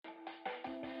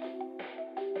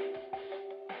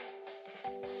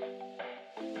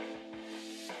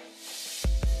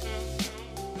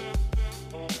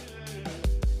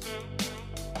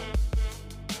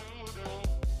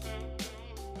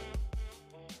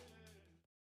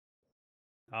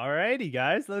Alrighty,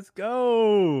 guys, let's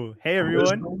go. Hey,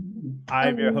 everyone.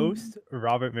 I'm your host,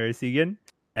 Robert Marasigan,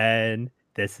 and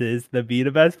this is the Be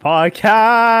the Best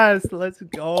podcast. Let's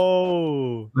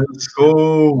go. Let's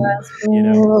go.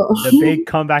 The big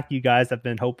comeback you guys have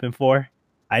been hoping for.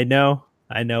 I know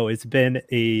it's been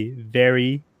a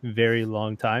very, very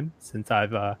long time since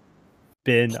I've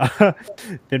been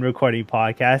been recording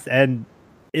podcasts, and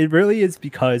it really is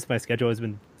because my schedule has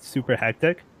been super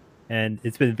hectic, and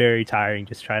it's been very tiring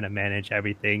just trying to manage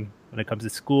everything when it comes to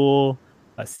school.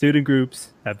 Student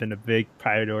groups have been a big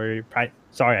priority.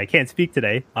 Sorry, I can't speak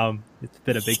today. It's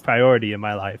been a big priority in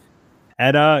my life,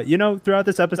 and throughout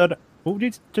this episode, we'll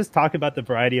just talk about the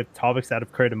variety of topics that have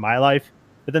occurred in my life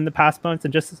within the past months,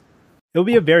 and just it'll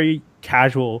be a very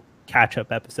casual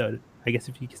catch-up episode, I guess,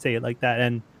 if you could say it like that.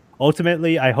 And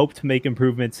ultimately, I hope to make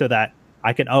improvements so that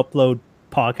I can upload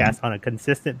podcasts on a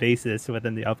consistent basis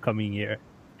within the upcoming year.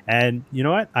 And you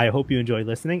know what? I hope you enjoy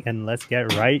listening, and let's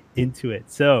get right into it.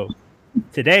 So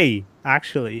today,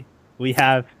 actually, we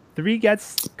have 3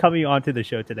 guests coming onto the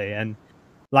show today. And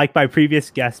like my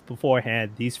previous guests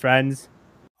beforehand, these friends,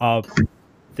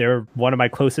 they're one of my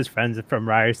closest friends from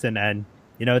Ryerson, and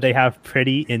they have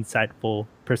pretty insightful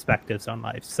perspectives on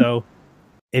life. So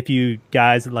if you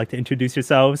guys would like to introduce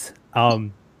yourselves.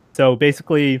 So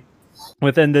basically,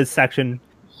 within this section,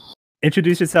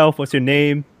 introduce yourself, what's your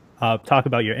name, talk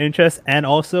about your interests, and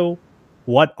also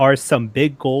what are some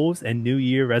big goals and New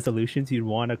Year resolutions you'd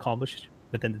want to accomplish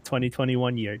within the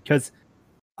 2021 year. Because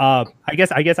I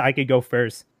guess I could go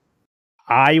first.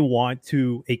 I want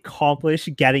to accomplish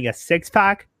getting a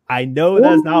 6-pack. I know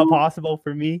that's not possible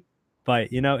for me, but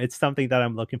it's something that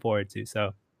I'm looking forward to.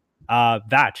 So,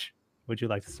 Vach, would you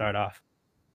like to start off?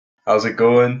 How's it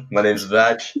going? My name's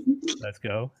Vach. Let's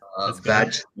go.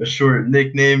 Vach, a short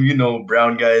nickname,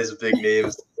 brown guys, big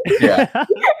names. Yeah.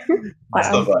 That's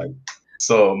the vibe.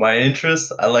 So my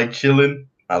interests, I like chilling.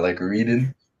 I like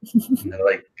reading. I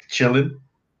like chilling.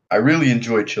 I really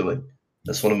enjoy chilling.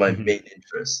 That's one of my main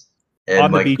interests. And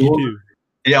on the beach too.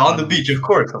 Yeah, on the beach, of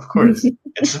course.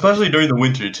 Especially during the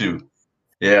winter too.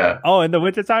 Yeah. Oh, in the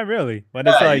wintertime, really? When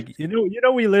it's like,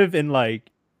 we live in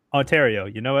like Ontario,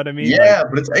 you know what I mean? Yeah,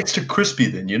 but it's extra crispy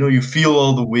then. You feel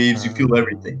all the waves, you feel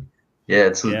everything. Yeah,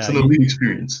 it's an elite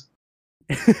experience.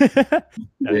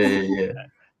 Yeah.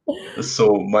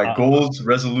 So my goals,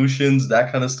 resolutions, that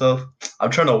kind of stuff.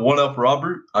 I'm trying to one-up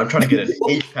Robert. I'm trying to get an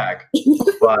 8-pack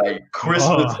by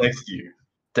Christmas next year.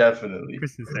 Definitely.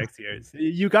 Christmas next year.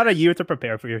 You got a year to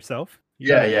prepare for yourself.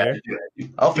 Yeah.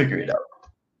 I'll figure it out.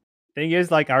 Thing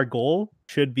is, like, our goal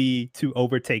should be to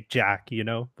overtake Jack,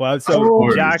 Well, so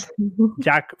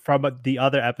Jack from the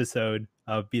other episode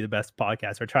of Be the Best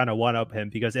podcast, we're trying to one up him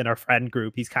because in our friend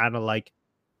group, he's kind of like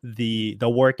the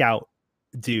workout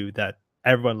dude that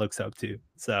everyone looks up to.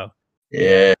 So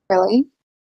yeah. Really?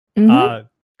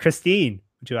 Christine,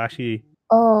 would you actually?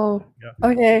 Oh, yeah.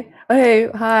 Okay.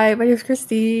 Hi, my name is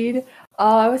Christine.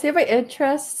 I would say my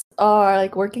interests are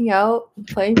like working out and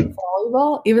playing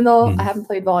volleyball, even though I haven't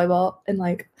played volleyball in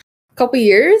like a couple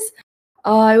years.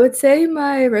 I would say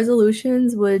my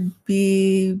resolutions would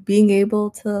be being able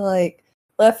to like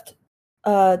lift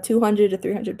 200 to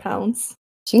 300 pounds.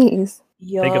 Jeez.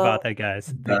 Think about that,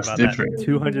 guys. That's different. That.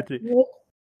 200.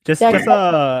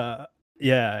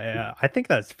 Yeah. I think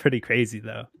that's pretty crazy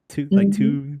though. Two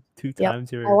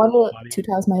times your. I want to 2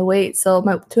 times my weight, so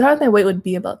 2 times my weight would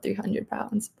be about 300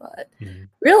 pounds. But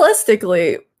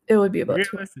realistically, it would be about.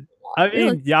 I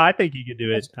mean, yeah, I think you can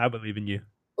do it. I believe in you.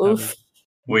 Oof.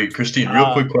 Wait, Christine,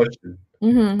 real quick question.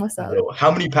 What's that?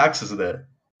 How many packs is that?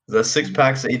 Is that 6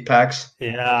 packs, 8 packs?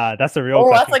 Yeah, that's a real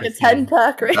question. That's like Christine. A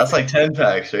 10-pack, right? That's like 10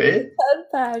 packs, right?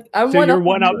 10-pack. So you're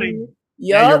one-upping.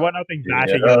 Yeah, you're one-upping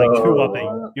Bash, and you're like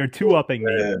two-upping. You're two-upping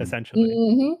me,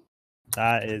 essentially.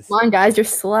 That is. Come on, guys, you're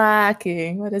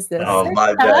slacking. What is this? Oh,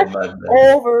 my bad.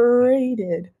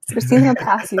 Overrated. Christine's gonna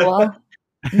pass you off.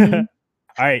 All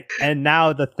right, and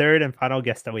now the third and final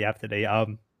guest that we have today.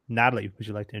 Natalie, would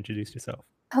you like to introduce yourself?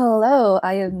 Hello,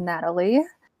 I am Natalie,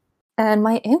 and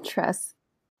my interests,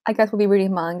 I guess, would be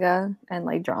reading manga and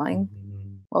like drawing,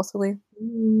 mostly.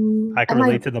 I can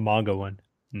relate to the manga one.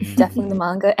 Definitely the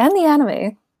manga and the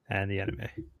anime.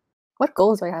 What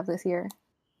goals do I have this year?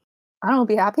 I don't know.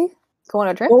 Be happy. Go on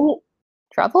a trip.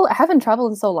 Travel. I haven't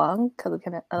traveled in so long because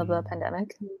of the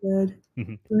pandemic.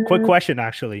 Quick question,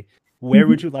 actually. Where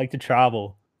would you like to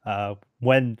travel?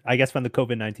 When the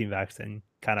COVID-19 vaccine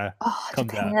kind of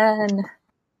comes Japan. out.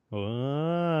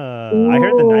 Oh, I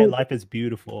heard the nightlife is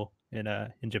beautiful in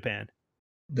Japan.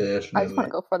 Definitely. I just want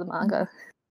to go for the manga.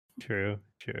 True.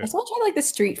 I just want to try like the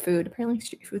street food. Apparently,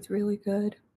 street food's really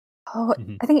good. Oh,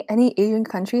 I think any Asian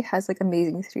country has like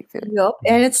amazing street food. Yep,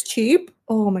 and it's cheap.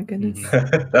 Oh my goodness.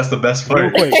 That's the best part.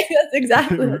 Real quick. That's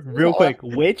exactly. Real quick,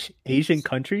 which Asian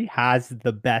country has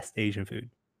the best Asian food?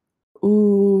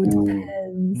 Ooh,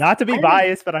 depends. Not to be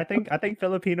biased, but I think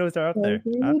Filipinos are up there.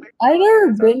 I've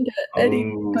never been to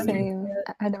any.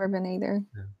 I've never been either.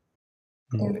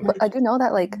 But I do know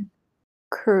that like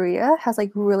Korea has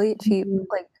like really cheap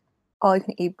like all you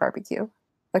can eat barbecue.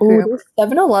 Like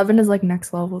 7-Eleven is like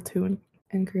next level too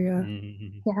in Korea.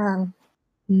 Yeah.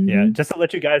 Yeah, just to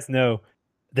let you guys know,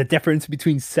 the difference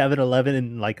between 7-Eleven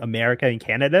in like America and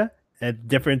Canada, and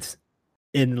difference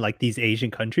in like these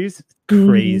Asian countries,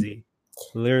 crazy.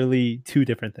 Literally two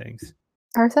different things.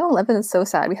 Our 7-Eleven is so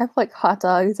sad. We have like hot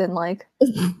dogs and like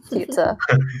pizza.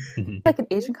 Like in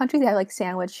Asian countries, they have like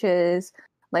sandwiches,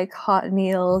 like hot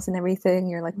meals and everything.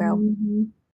 You're like, wow.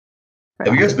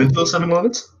 Have you guys been to those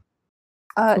 7-Elevens?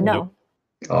 No.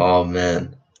 Oh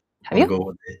man. Have you? Go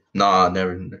with it. Nah,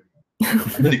 never.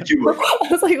 I've been to Cuba. I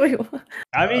was like, wait, what?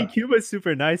 I mean, Cuba's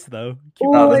super nice though.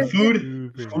 The food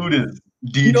is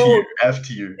D tier, F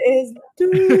tier.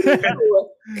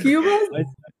 Cuba?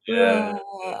 Yeah.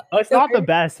 It's not the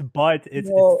best, but it's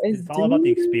all about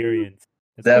the experience.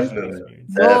 Definitely.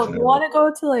 Well, if you want to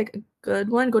go to like a good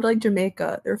one, go to like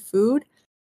Jamaica. Their food.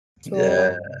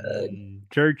 Yeah.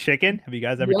 Jerk chicken. Have you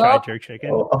guys ever tried jerk chicken?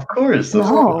 Oh, of course.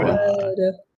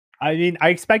 I mean, I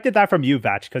expected that from you,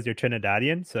 Vatch, because you're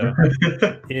Trinidadian, so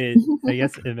I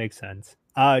guess it makes sense.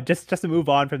 Just to move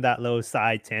on from that little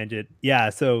side tangent. Yeah,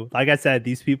 so like I said,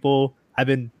 these people have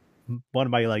been one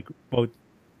of my like both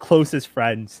closest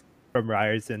friends from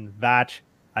Ryerson. Vatch,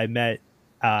 I met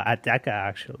at DECA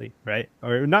actually, right?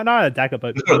 Or not at DECA,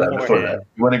 but before that.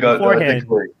 You want to go beforehand.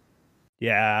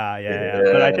 Yeah.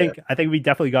 But I think we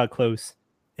definitely got close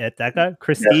at DECA.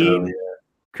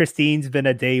 Christine's been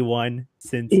a day one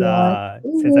since I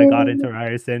got into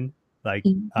Ryerson. Like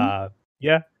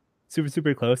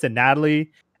super close. And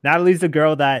Natalie's the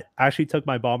girl that actually took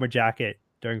my bomber jacket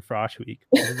during Frosh Week.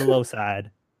 It was a little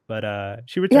sad, but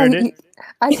she returned it.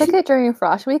 I took it during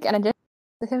Frosh Week, and I didn't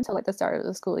with him until like the start of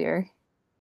the school year.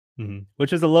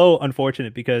 Which is a little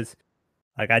unfortunate because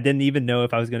like I didn't even know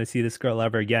if I was going to see this girl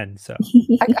ever again. So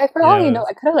I for all you know,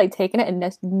 I could have like taken it and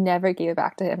just never gave it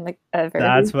back to him, like ever.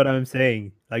 That's what I'm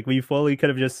saying. Like you fully could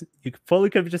have just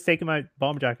taken my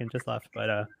bomber jacket and just left.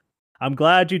 But I'm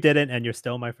glad you didn't, and you're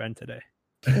still my friend today.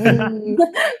 I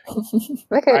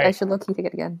should look take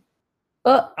it again.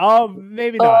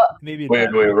 Maybe not. Maybe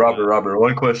not. Wait, Robert.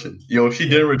 One question. Yo, if she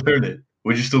didn't return it,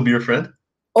 would you still be your friend?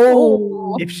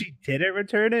 Oh, if she didn't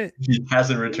return it, she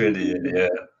hasn't returned it yet. Yeah.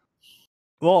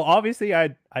 Well, obviously,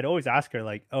 I'd always ask her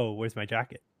like, "Oh, where's my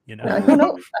jacket?" You know. I don't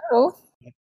know.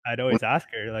 I'd always ask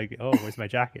her like, "Oh, where's my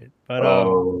jacket?" But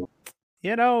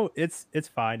you know, it's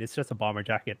fine. It's just a bomber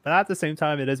jacket, but at the same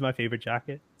time, it is my favorite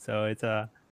jacket. So it's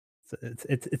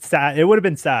sad. It would have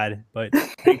been sad, but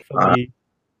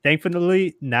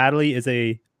thankfully, Natalie is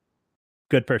a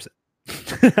good person.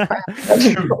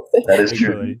 That's true. That is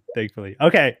true. Thankfully.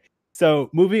 Okay,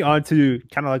 so moving on to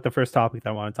kind of like the first topic that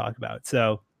I want to talk about.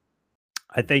 So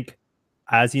I think,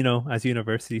 as you know, as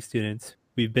university students,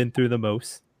 we've been through the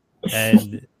most,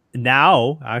 and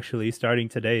now actually starting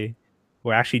today,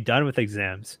 we're actually done with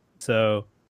exams. So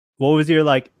what was your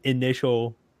like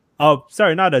initial? Oh,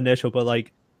 sorry, not initial, but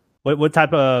like what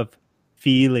type of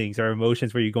feelings or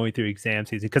emotions were you going through exam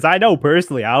season? Because I know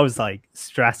personally I was like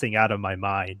stressing out of my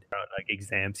mind around like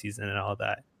exam season and all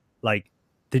that. Like,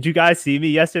 did you guys see me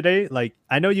yesterday? Like,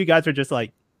 I know you guys were just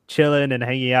like chilling and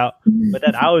hanging out, but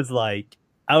then I was like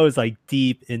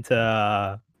deep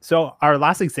into so our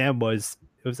last exam was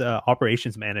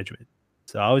operations management.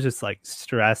 So I was just like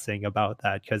stressing about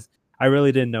that because I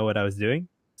really didn't know what I was doing.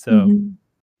 So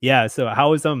yeah, so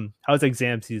how's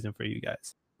exam season for you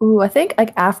guys? Ooh, I think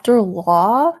like after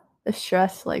law, the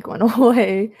stress like went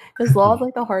away because law is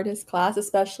like the hardest class,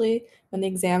 especially when the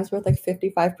exams were like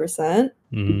 55%.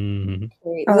 It's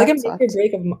like a make or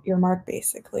break of your mark,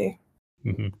 basically.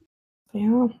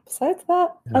 Yeah. Besides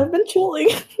that, I've been chilling.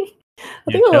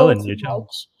 You're chilling.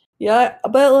 Yeah,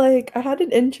 but like I had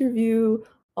an interview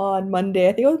on Monday.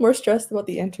 I think I was more stressed about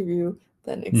the interview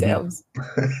than exams.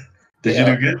 Did you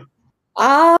do good?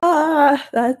 I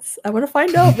want to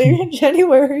find out maybe in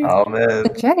January. Oh man.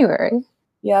 In January?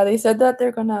 Yeah, they said that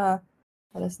they're gonna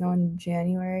let us know in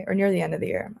January or near the end of the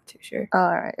year. I'm not too sure. Oh,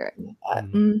 all right.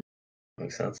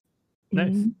 Makes sense.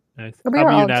 Nice. How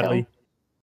about you, Natalie? Chill.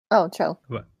 Oh, chill.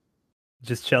 What?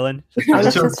 Just chilling? I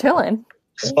was just chilling.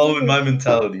 Just following my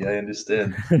mentality, I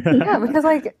understand. Yeah, because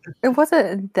like it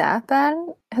wasn't that bad.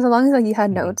 As long as like you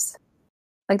had notes,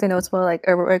 like the notes were like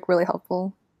really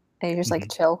helpful, and you just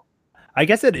like chill. I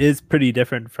guess it is pretty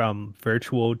different from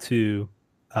virtual to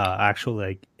actual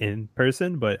like in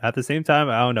person, but at the same time,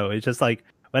 I don't know. It's just like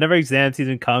whenever exam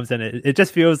season comes and it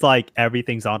just feels like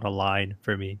everything's on the line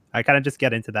for me. I kind of just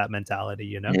get into that mentality,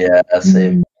 you know? Yeah,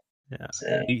 same. Yeah.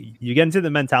 Same. You get into the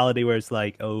mentality where it's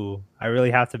like, oh, I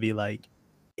really have to be like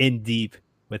in deep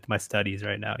with my studies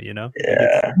right now, you know?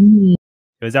 Yeah. Like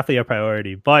it was definitely a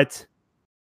priority, but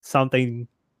something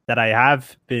that I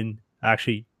have been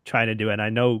actually trying to do, and I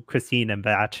know Christine and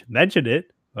Batch mentioned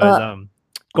it, was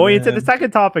going into the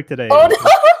second topic today.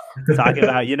 Talking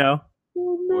about, you know,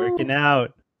 working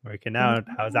out.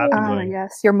 How's that been going?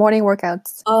 Yes, your morning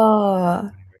workouts.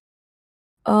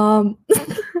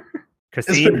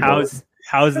 Christine,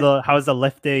 how's the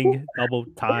lifting double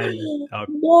time?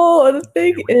 No, the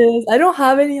thing is, I don't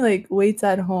have any like weights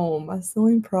at home. That's the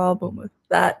only problem with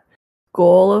that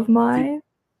goal of mine.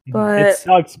 But it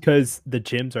sucks because the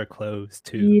gyms are closed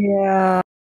too. Yeah.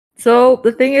 So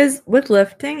the thing is, with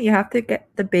lifting, you have to get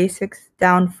the basics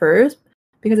down first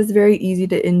because it's very easy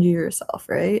to injure yourself,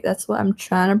 right? That's what I'm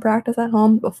trying to practice at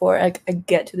home before I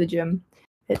get to the gym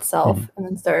itself and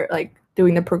then start like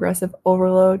doing the progressive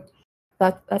overload.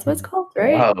 That's what it's called,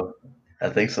 right? Wow, I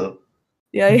think so.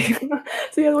 Yeah.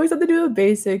 So you always have to do the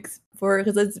basics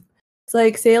because it's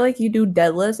like, say like you do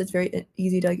deadlifts, it's very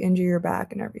easy to like injure your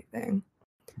back and everything.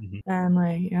 And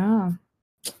like, yeah.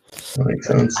 That makes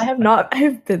sense. I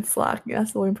have been slacking.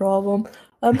 That's the only problem.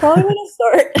 I'm probably gonna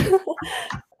start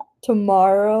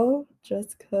tomorrow,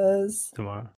 just because.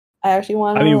 Tomorrow. I actually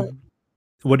want to. I mean,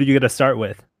 what are you gonna start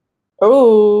with?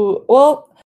 Oh well,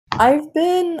 I've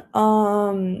been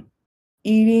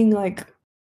eating like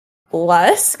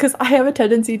less because I have a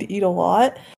tendency to eat a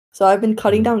lot. So I've been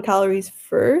cutting down calories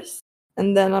first,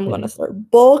 and then I'm gonna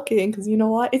start bulking because you know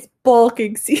what? It's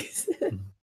bulking season.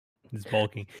 It's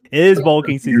bulking. It is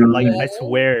bulking season. Like I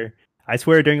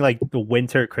swear during like the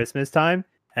winter Christmas time,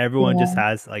 everyone just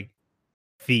has like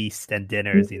feast and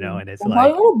dinners, you know, and it's like I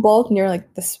want to bulk near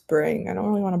like the spring. I don't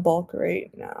really want to bulk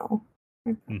right now.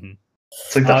 It's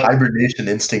like the hibernation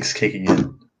instincts kicking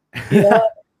in. Yeah.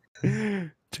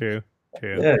 True.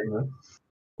 Yeah.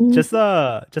 Just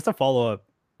a follow up,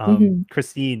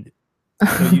 Christine.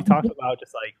 So you talked about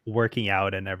just like working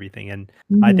out and everything, and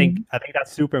I think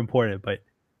that's super important. But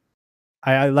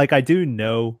I do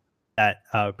know that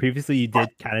previously you did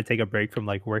kind of take a break from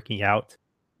like working out.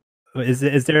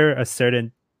 Is there a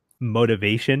certain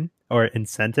motivation or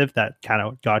incentive that kind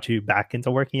of got you back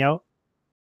into working out?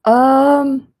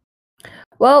 Well,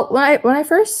 when I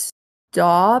first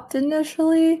stopped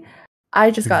initially, I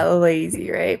just got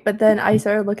lazy, right? But then I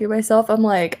started looking at myself. I'm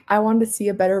like, I wanted to see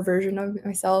a better version of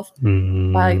myself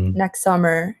by next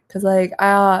summer, because like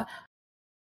I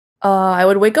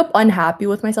would wake up unhappy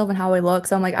with myself and how I look.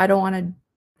 So I'm like, I don't want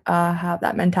to have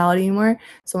that mentality anymore.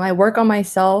 So when I work on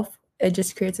myself, it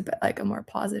just creates a bit like a more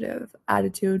positive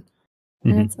attitude,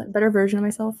 and it's like a better version of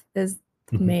myself is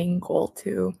the main goal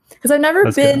too. Because I've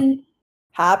never been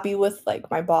happy with like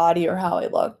my body or how I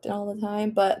looked and all the time,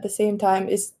 but at the same time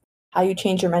is how you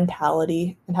change your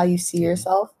mentality and how you see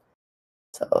yourself.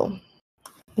 So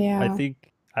yeah,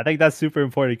 I think that's super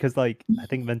important because like I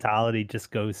think mentality just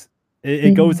goes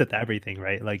it goes with everything,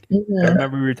 right? Like I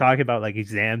remember we were talking about like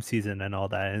exam season and all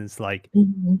that, and it's like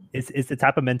it's the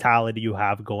type of mentality you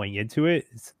have going into it.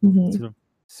 It's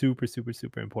super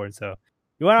important. So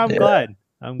you know what,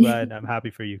 I'm glad I'm happy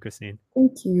for you, Christine.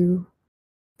 Thank you.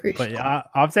 But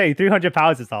I'm saying 300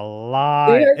 pounds is a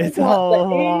lot. It's a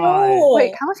lot.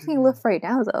 Wait, how much can you lift right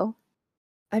now, though?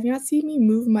 Have you not seen me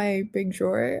move my big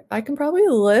drawer? I can probably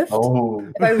lift.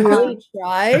 If I really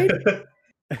tried,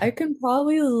 I can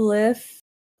probably lift.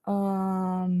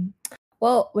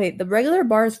 Well, wait. The regular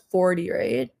bar is 40,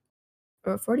 right?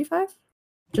 Or 45?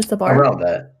 Just the bar. Around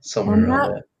that, somewhere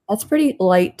around that. That's pretty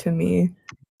light to me.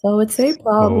 So I would say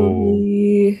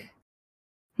probably.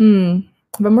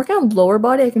 If I'm working on lower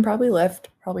body, I can probably lift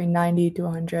probably 90 to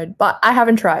 100, but I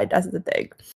haven't tried. That's the thing.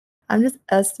 I'm just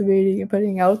estimating and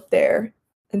putting out there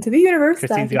into the universe.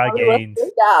 Christine's got gains.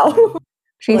 Now. What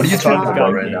are you talking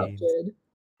about right now?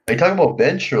 Are you talking about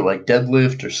bench or like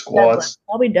deadlift or squats?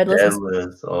 Probably deadlift.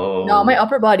 Deadlift. Oh. No, my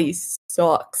upper body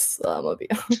sucks.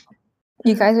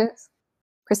 You guys are.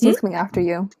 Christine's coming after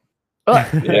you.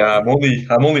 Yeah, I'm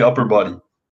only upper body.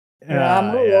 Yeah,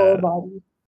 I'm lower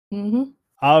body.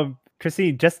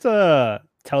 Christine, just to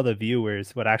tell the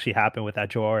viewers what actually happened with that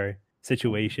drawer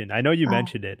situation. I know you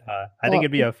mentioned it. I think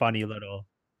it'd be a funny little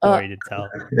story to tell.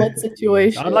 What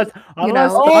situation? Unless you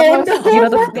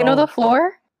know the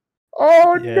floor?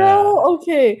 Oh no.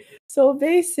 Okay. So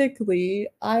basically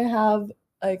I have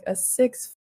like a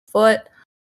 6 foot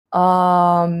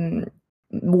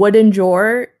wooden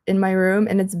drawer in my room,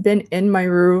 and it's been in my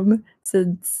room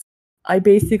since I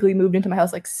basically moved into my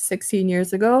house like 16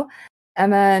 years ago.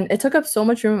 And then it took up so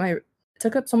much room. It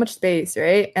took up so much space,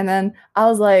 right? And then I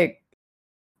was like,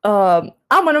 I'm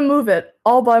gonna move it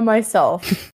all by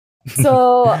myself.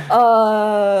 So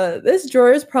this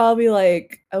drawer is probably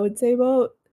like, I would say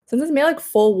about, since it's made like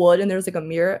full wood and there's like a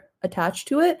mirror attached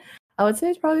to it, I would say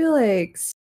it's probably like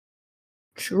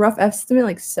rough estimate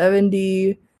like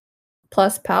 70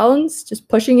 plus pounds, just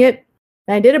pushing it.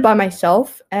 And I did it by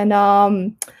myself, and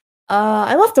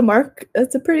I left a mark.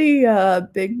 It's a pretty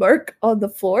big mark on the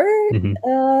floor.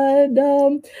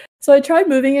 And so I tried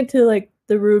moving it to like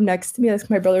the room next to me. That's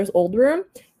my brother's old room.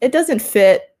 It doesn't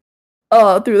fit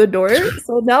through the door.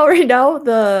 So right now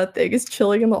the thing is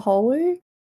chilling in the hallway.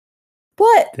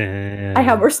 But I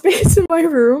have more space in my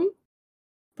room.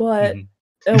 But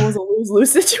it was a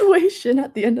lose-lose situation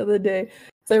at the end of the day.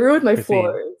 So I ruined my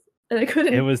floors. And I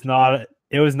couldn't. It was not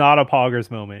a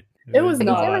Poggers moment. It was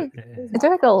not. Is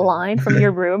there like a line from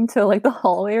your room to like the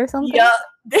hallway or something? Yeah.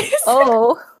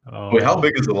 Oh. Wait, how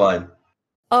big is the line?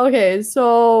 Okay,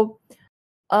 so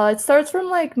it starts from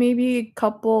like maybe a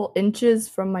couple inches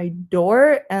from my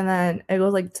door, and then it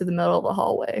goes like to the middle of the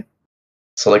hallway.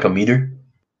 So like a meter?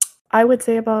 I would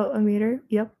say about a meter.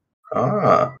 Yep.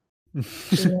 Ah.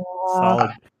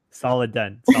 Solid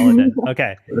done.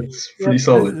 Okay. That's pretty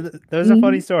solid. There's a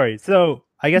funny story. So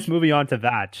I guess moving on to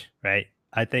Vatch, right?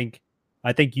 I think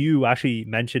you actually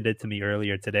mentioned it to me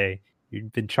earlier today.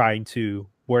 You've been trying to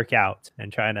work out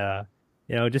and trying to,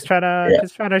 just trying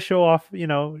to show off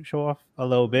a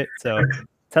little bit. So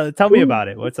tell me about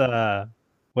it. What's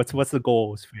the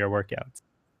goals for your workouts?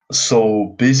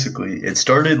 So basically, it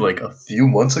started like a few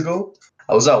months ago.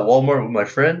 I was at Walmart with my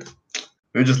friend.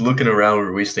 We were just looking around. We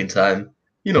were wasting time.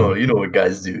 You know what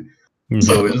guys do.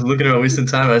 So we're just looking around, wasting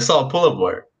time. I saw a pull-up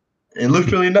bar. It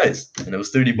looked really nice, and it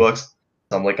was $30. So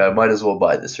I'm like, I might as well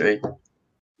buy this, right?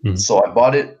 So I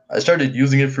bought it. I started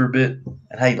using it for a bit,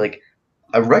 and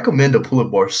I recommend a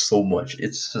pull-up bar so much.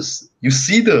 It's just, you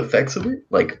see the effects of it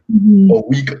like a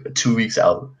week, 2 weeks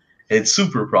out, and it's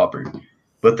super proper.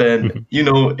 But then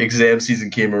exam season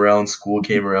came around, school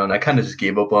came around. I kind of just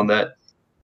gave up on that.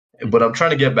 But I'm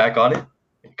trying to get back on it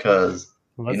because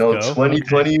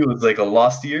 2020 was like a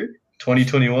lost year.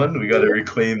 2021, we got to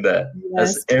reclaim that.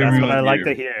 Yes. That's what I like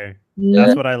to hear. Yeah.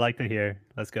 That's what I like to hear.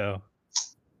 Let's go.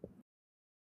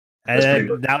 And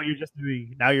then now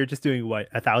you're just doing what,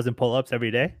 1,000 pull-ups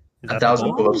every day?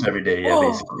 1,000 pull-ups every day, yeah,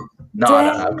 basically. No,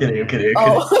 I'm kidding.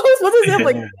 Oh, what is that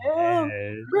like?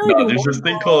 No, there's this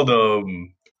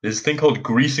thing called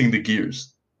greasing the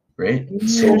gears, right?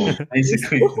 So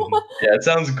basically, yeah, it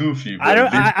sounds goofy.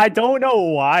 I don't know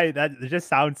why that just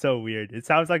sounds so weird. It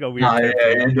sounds like a weird. Yeah,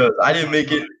 it does. I didn't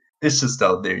make it. It's just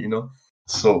out there,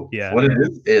 So what it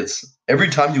is, it's every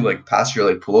time you like pass your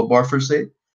like pull-up bar for say,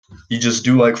 you just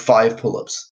do like 5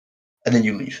 pull-ups, and then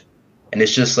you leave. And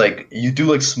it's just like you do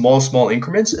like small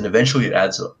increments, and eventually it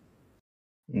adds up.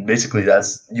 And basically,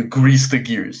 that's you grease the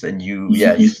gears, and you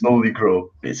slowly grow.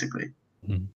 Basically,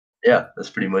 yeah, that's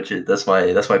pretty much it. That's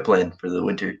my plan for the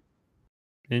winter.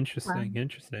 Interesting.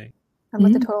 I'm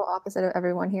like the total opposite of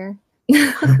everyone here.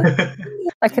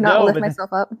 I cannot lift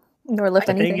myself up nor lift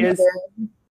anything.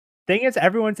 Thing is,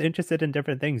 everyone's interested in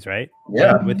different things, right?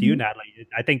 Yeah. Like with you, Natalie,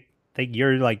 I think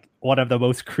you're like one of the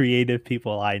most creative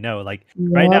people I know. Like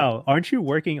right now, aren't you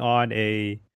working on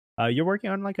you're working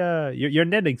on like you're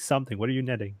knitting something. What are you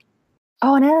knitting?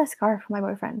 Oh, I knit a scarf for my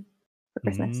boyfriend for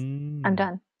Christmas. I'm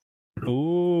done.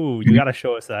 Ooh, you gotta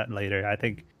show us that later. I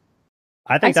think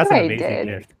that's an amazing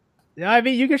gift. Yeah, I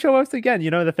mean, you can show us again.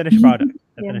 The finished product.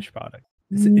 Finished product.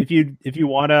 If you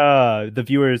wanna, the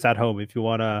viewers at home, if you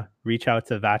wanna reach out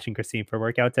to Vatch and Christine for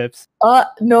workout tips.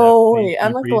 No,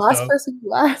 I'm like the last person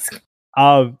to ask.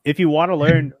 If you want to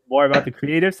learn more about the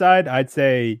creative side, I'd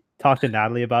say talk to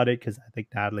Natalie about it, because I think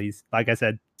Natalie's, like I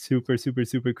said, super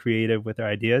creative with her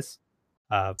ideas.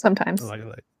 Sometimes. I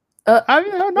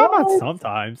mean, not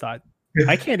sometimes. I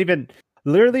can't even.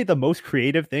 Literally, the most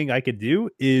creative thing I could do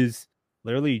is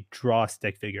literally draw a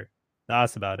stick figure.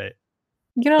 That's about it.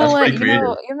 You know what? You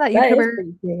know that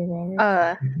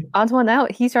YouTuber, Antoine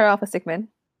Out, he started off a stickman.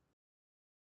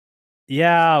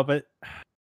 Yeah, but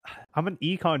I'm an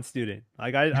econ student.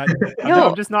 Like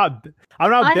I'm just not.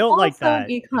 I'm not built like that.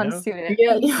 I'm also an econ student.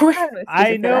 Yeah,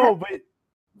 I know, but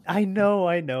I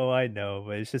know,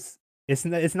 but it's just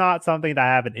it's not something that I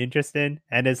have an interest in,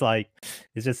 and it's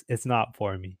not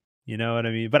for me. You know what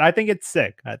I mean? But I think it's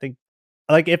sick. I think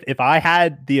like if I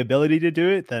had the ability to do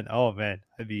it, then oh man,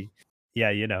 I'd be. Yeah,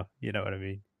 you know what I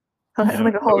mean. We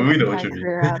know what you mean.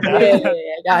 Yeah,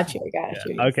 got you.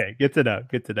 Okay, good to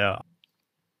know.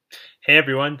 Hey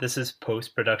everyone, this is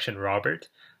post-production Robert.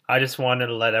 I just wanted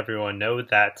to let everyone know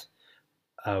that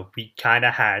we kind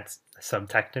of had some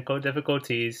technical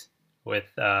difficulties with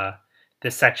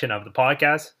this section of the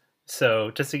podcast.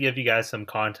 So just to give you guys some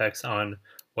context on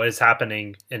what is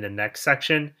happening in the next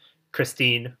section,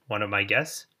 Christine, one of my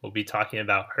guests, will be talking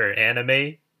about her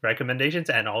anime recommendations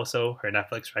and also her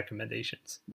Netflix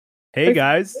recommendations. Hey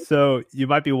guys, so you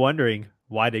might be wondering,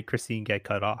 why did Christine get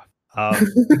cut off?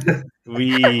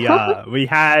 We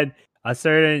had a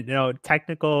certain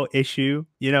technical issue.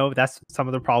 That's some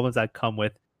of the problems that come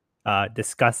with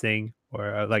discussing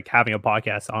or like having a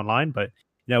podcast online. But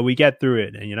we get through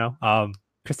it. And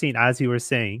Christine, as you were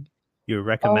saying, you're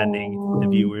recommending the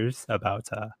viewers about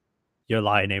Your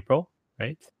Lie in April,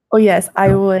 right? Oh yes,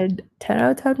 I would 10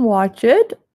 out of 10 watch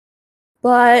it.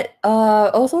 But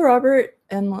also Robert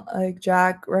and like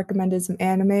Jack recommended some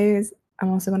animes. I'm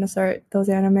also gonna start those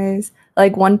animes,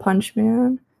 like One Punch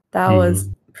Man. That was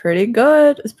pretty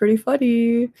good. It's pretty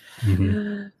funny.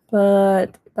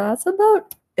 But that's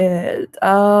about it.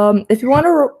 If you want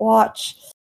to watch,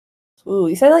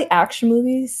 you said like action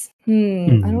movies. I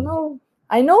don't know.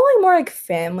 I know like more like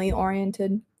family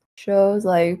oriented shows,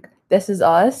 like This Is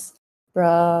Us.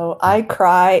 Bro, I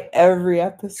cry every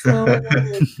episode.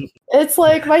 It's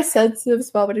like my sensitive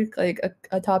spot, but it's like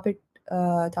a topic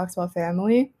talks about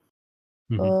family.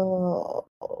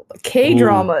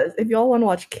 K-dramas. If y'all want to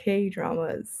watch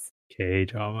K-dramas.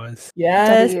 K-dramas.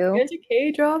 Yes, into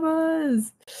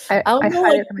K-dramas. I don't know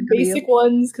like the basic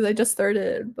ones because I just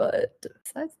started, but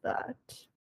besides that.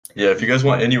 Yeah, if you guys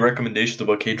want any recommendations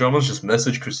about K-dramas, just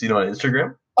message Christina on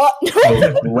Instagram. I'll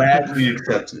gladly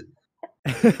accept it.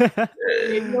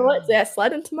 You know what? Yeah,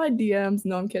 slide into my DMs.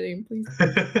 No, I'm kidding. Please.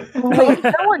 No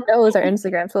one knows our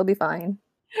Instagram, so it'll be fine.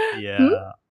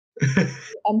 Yeah.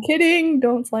 I'm kidding.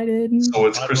 Don't slide in. So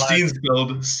it's Christine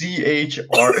spelled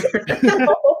C-H-R.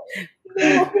 No.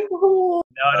 No.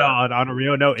 On a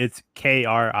real note, it's Kristine.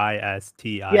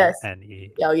 Yes.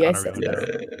 Oh, yes.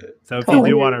 So if you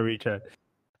do want to reach her,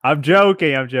 I'm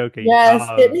joking. Yes,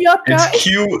 hit me up, guys.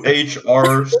 It's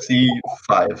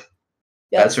QHRC5.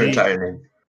 That's her entire name.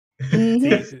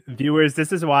 See, viewers,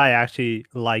 this is why I actually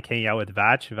like hanging out with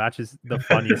Vatch. Vatch is the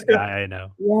funniest guy I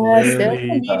know.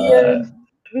 Yes,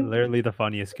 literally the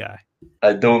funniest guy.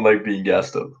 I don't like being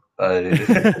gassed up.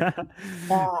 Vatch,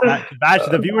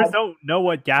 the viewers don't know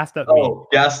what gassed up means. Oh,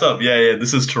 gassed up. Yeah.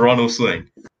 This is Toronto slang.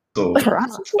 So,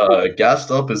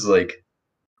 gassed up is like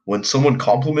when someone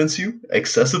compliments you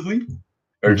excessively,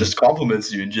 or just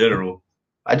compliments you in general.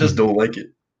 I just don't like it.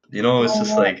 It's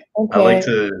just like I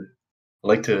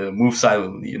like to move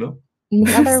silently. In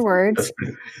other words,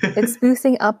 it's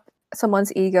boosting up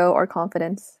someone's ego or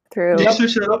confidence through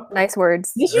nice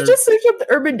words. Did you just search up the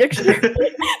Urban Dictionary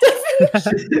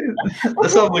definition? That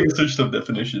sounds like a searched up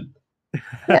definition.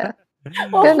 Yeah,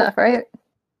 good enough, right?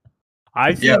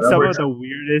 I've seen some of the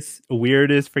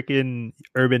weirdest freaking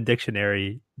Urban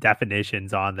Dictionary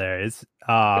definitions on there.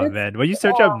 Man, when you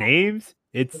search up names,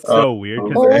 it's so weird.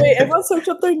 Wait, everyone search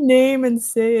up their name and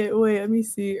say it. Wait, let me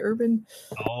see. Urban.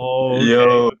 Oh, okay.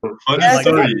 Yo, funny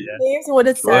story. Names what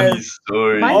it says. Funny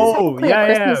story.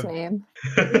 Christmas name.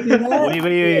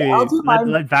 Wait.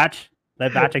 Let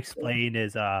Vatch explain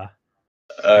his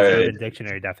Urban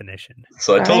Dictionary definition.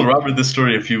 So I told Robert this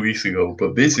story a few weeks ago,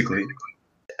 but basically,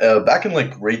 back in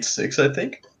like grade 6, I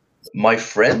think, my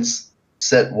friends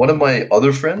set one of my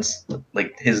other friends,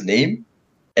 like his name.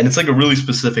 And it's like a really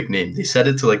specific name. They set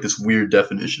it to like this weird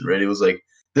definition, right? It was like,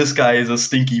 this guy is a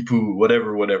stinky poo,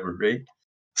 whatever, right?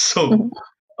 So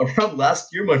around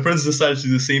last year, my friends decided to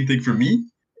do the same thing for me.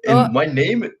 And my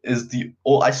name is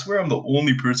I swear I'm the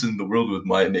only person in the world with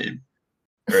my name,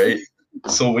 right?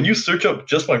 So when you search up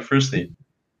just my first name,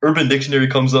 Urban Dictionary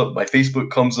comes up, my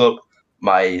Facebook comes up,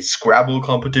 my Scrabble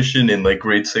competition in like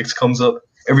grade 6 comes up,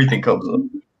 everything comes up,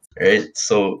 right?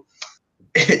 So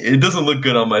it doesn't look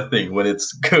good on my thing when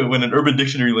an Urban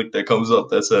Dictionary like that comes up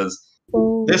that says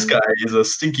this guy is a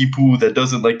stinky poo that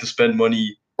doesn't like to spend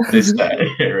money. This guy,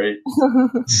 right?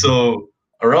 So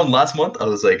around last month, I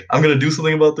was like, I'm gonna do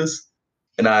something about this,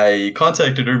 and I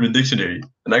contacted Urban Dictionary,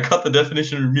 and I got the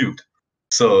definition removed.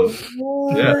 So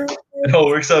yeah, it all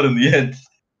works out in the end.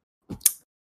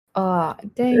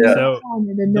 Dang. Yeah. So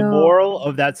the moral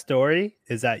of that story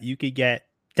is that you could get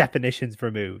definitions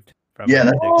removed. Yeah,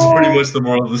 that's pretty much the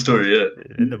moral of the story, yeah.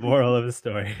 The moral of the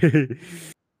story.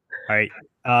 All right.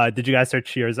 Did you guys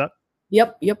search yours up?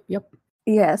 Yep.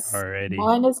 Yes. Alrighty.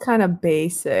 Mine is kind of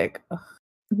basic.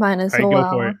 Mine is go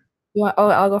for it.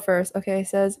 I'll go first. Okay, it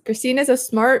says, Christine is a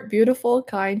smart, beautiful,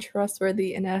 kind,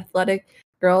 trustworthy, and athletic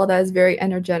girl that is very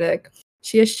energetic.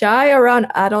 She is shy around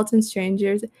adults and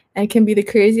strangers and can be the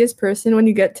craziest person when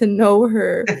you get to know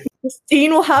her.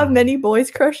 Christine will have many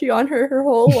boys crushing on her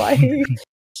whole life.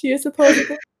 She is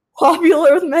supposedly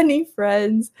popular with many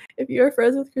friends. If you are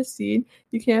friends with Christine,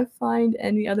 you can't find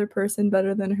any other person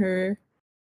better than her.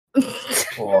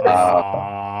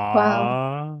 Wow.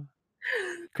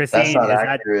 Christine, that's not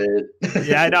accurate.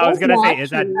 Yeah, I know. I was gonna say, is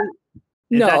that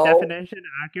definition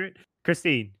accurate?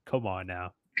 Christine, come on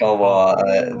now. Come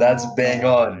on, that's bang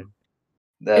on.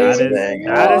 That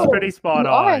is pretty spot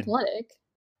on. You are athletic.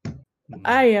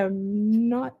 I am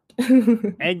not.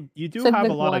 And you do have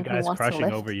a lot of guys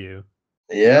crushing over you.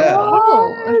 Yeah.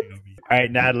 All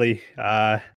right, Natalie.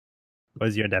 What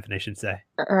does your definition say?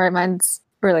 All right, mine's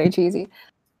really cheesy.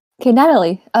 Okay,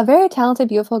 Natalie, a very talented,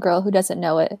 beautiful girl who doesn't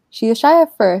know it. She is shy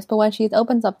at first, but when she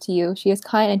opens up to you, she is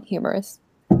kind and humorous.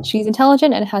 She's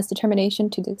intelligent and has determination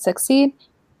to succeed.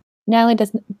 Natalie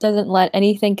doesn't let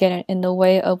anything get in the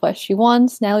way of what she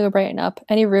wants. Natalie will brighten up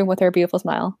any room with her beautiful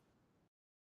smile.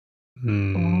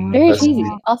 Very cheesy,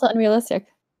 also unrealistic.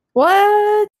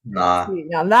 What? Nah.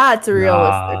 Now that's a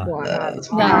realistic one.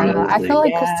 Nah, I feel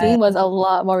like Christine was a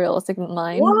lot more realistic than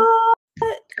mine.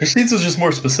 What? Christine's was just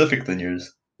more specific than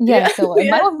yours. Yeah, so mine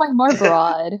was more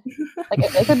broad. Like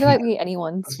it could be like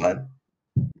anyone's. That's fine.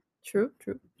 True.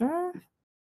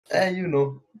 You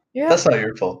know. Yeah. That's not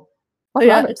your fault. What's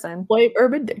Robertson? Play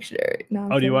Urban Dictionary.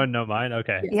 No, do you want to know mine?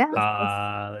 Okay.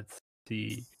 Yeah. Let's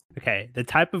see. Okay, the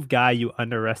type of guy you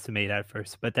underestimate at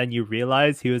first, but then you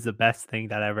realize he was the best thing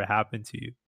that ever happened to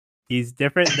you. He's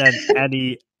different than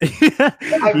any.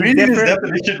 I'm reading his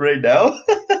definition right now.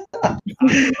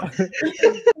 He's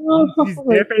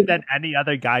different than any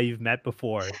other guy you've met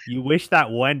before. You wish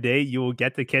that one day you will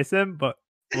get to kiss him, but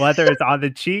whether it's on the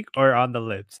cheek or on the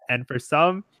lips. And for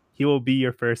some, he will be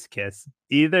your first kiss.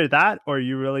 Either that, or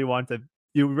you really want him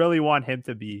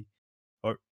to be.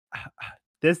 Or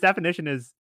this definition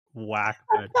is whack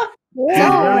good.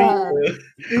 Yeah.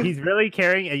 He's really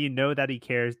caring, and you know that he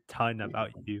cares a ton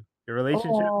about you. Your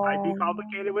relationship might be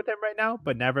complicated with him right now,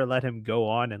 but never let him go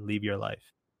on and leave your life.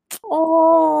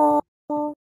 Oh. So,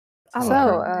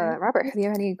 Robert, have you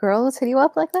had any girls hit you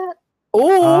up like that?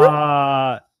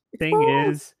 Oh. The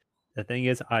thing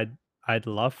is, I'd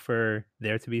love for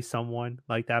there to be someone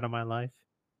like that in my life,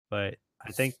 but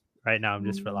I think right now I'm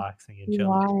just relaxing and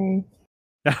chilling.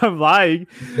 I'm lying.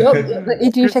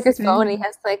 Did you check his phone and he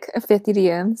has like 50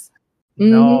 DMs?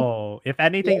 No. If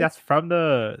anything, that's from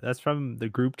the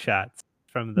group chats.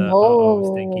 From the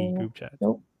Stinky group chat.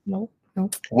 Nope.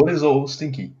 What is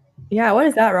Stinky? Yeah, what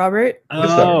is that, Robert?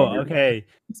 Okay.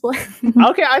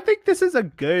 Okay, I think this is a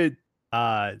good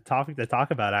topic to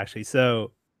talk about actually.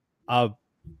 So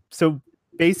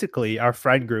basically our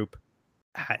friend group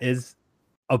is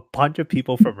a bunch of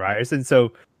people from Ryerson.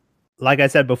 So like I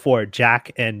said before,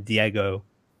 Jack and Diego,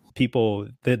 people,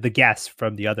 the guests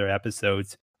from the other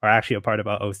episodes are actually a part of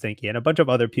Oh Stinky, and a bunch of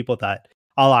other people that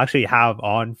I'll actually have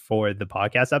on for the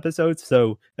podcast episodes.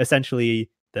 So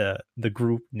essentially the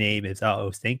group name is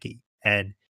Oh Stinky.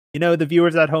 And the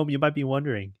viewers at home, you might be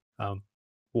wondering,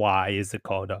 why is it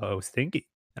called Oh Stinky,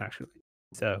 actually?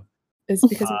 So it's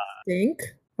because of stink?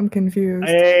 I'm confused.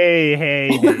 Hey.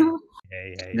 You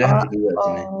have to do that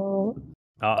to me.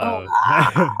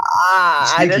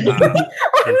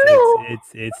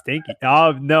 It's stinky.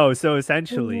 No. So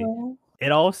essentially,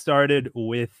 it all started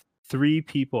with 3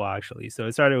 people actually. So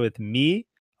it started with me,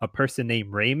 a person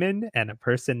named Raymond, and a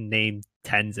person named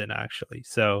Tenzin actually.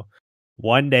 So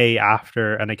one day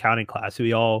after an accounting class,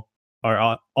 we all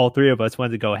 3 of us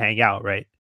went to go hang out, right?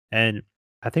 And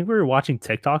I think we were watching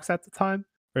TikToks at the time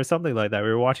or something like that. We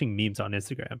were watching memes on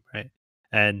Instagram, right?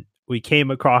 And we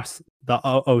came across the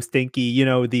Oh Stinky,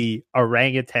 the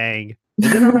orangutan.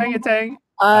 Is it orangutan?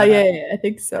 Yeah, I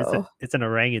think so. It's an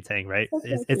orangutan, right?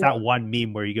 It's that one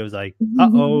meme where he goes like,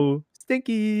 "Uh-oh,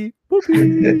 Stinky, whoopee."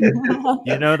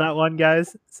 You know that one,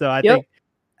 guys? So I think,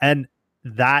 and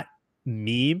that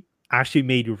meme actually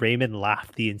made Raymond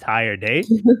laugh the entire day.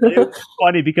 It was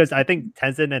funny because I think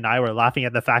Tenzin and I were laughing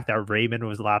at the fact that Raymond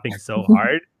was laughing so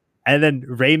hard. And then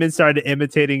Raymond started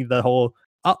imitating the whole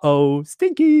 "uh-oh,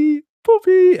 Stinky,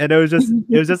 poopy," and it was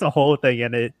just a whole thing,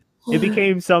 and it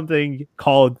became something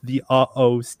called the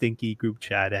Uh-oh Stinky group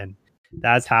chat, and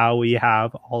that's how we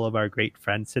have all of our great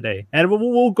friends today. And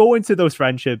we'll go into those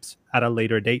friendships at a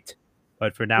later date,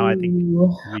 but for now, I think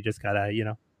we just gotta,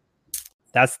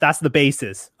 that's the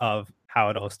basis of how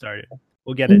it all started.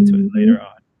 We'll get into it later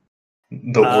on.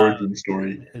 The origin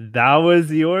story. That was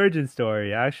the origin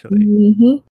story,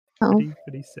 actually.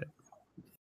 Pretty sick.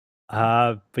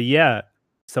 But yeah,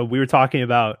 so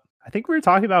I think we were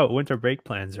talking about winter break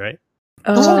plans, right?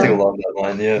 Something along that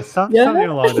line, yeah. Something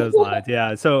along those lines,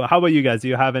 yeah. So, how about you guys? Do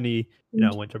you have any,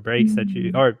 winter breaks that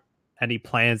you, or any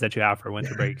plans that you have for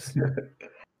winter breaks?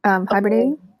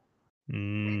 Hibernating.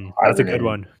 That's a good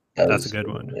one. That's a good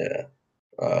one. Yeah.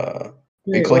 Are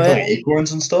you collecting like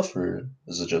acorns and stuff, or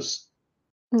is it just?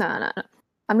 No.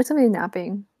 I'm just gonna be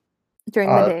napping during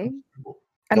the day.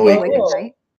 I'm being awake at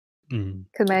night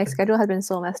because my schedule has been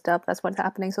so messed up. That's what's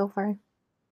happening so far.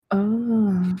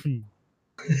 Oh.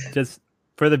 Just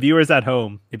for the viewers at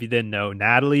home, if you didn't know,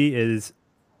 Natalie is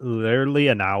literally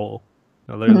an owl.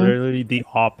 Literally the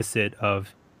opposite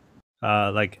of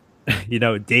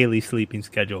daily sleeping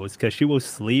schedules, because she will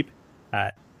sleep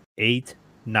at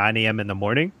 9 a.m. in the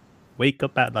morning, wake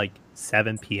up at like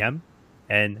 7 p.m.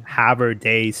 and have her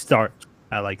day start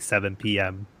at like 7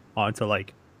 p.m. onto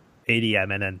like 8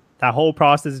 a.m. and then that whole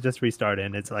process is just restarted.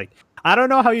 And it's like, I don't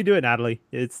know how you do it, Natalie.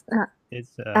 It's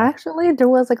actually, there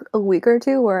was like a week or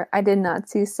two where I did not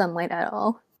see sunlight at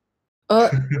all. Oh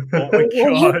my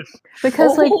gosh!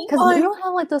 Because you know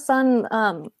how like the sun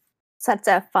sets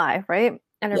at 5, right?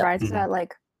 And it rises at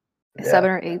like 7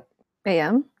 or 8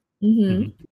 a.m.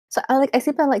 So I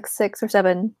sleep at like 6 or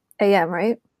 7 a.m.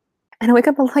 right? And I wake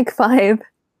up at like 5.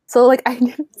 So like I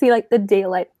didn't see like the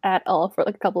daylight at all for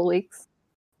like a couple of weeks.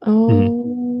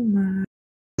 Oh my!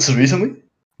 So recently?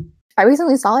 I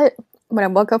recently saw it when I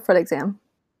woke up for the exam.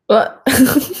 What?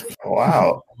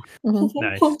 Wow.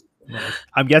 Nice.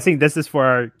 I'm guessing this is for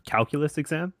our calculus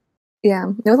exam? Yeah,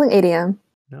 it was like 8 a.m.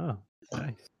 Oh,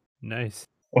 nice.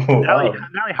 Oh, Natalie,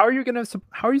 how are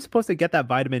you supposed to get that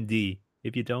vitamin D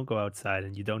if you don't go outside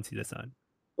and you don't see the sun?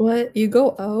 What? You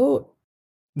go out?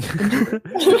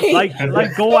 like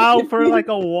go out for like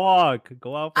a walk.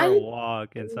 Go out for a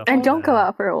walk and stuff. And don't go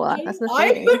out for a walk. That's the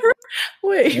thing.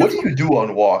 Wait. What do you do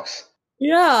on walks?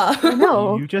 Yeah.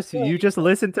 No. You just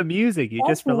listen to music. You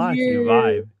just relax. You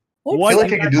vibe. I feel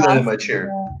like I can do that in my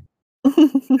chair.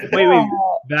 Wait,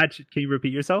 Batch, can you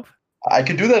repeat yourself? I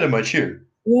can do that in my chair.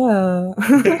 Yeah.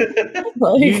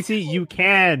 You see, you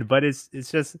can, but it's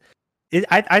just.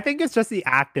 I think it's just the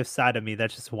active side of me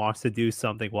that just wants to do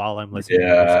something while I'm listening.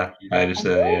 Yeah, I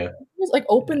understand. Yeah. Just like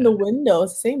open the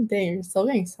windows. Same thing. You're still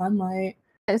getting sunlight.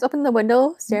 I just open the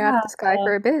window, stare at the sky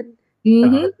for a bit.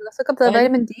 Mm-hmm. Let's look up the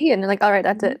vitamin D, and they're like, all right,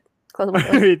 that's it. Close the window.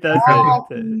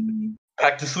 That's it.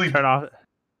 Back to sleep. Turn off.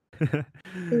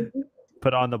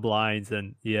 Put on the blinds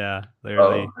and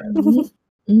literally,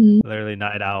 literally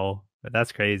night owl. But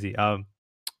that's crazy. But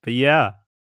yeah,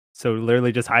 so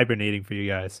literally just hibernating for you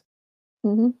guys.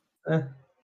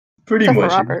 Pretty except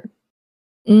much. For Robert.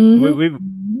 We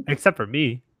except for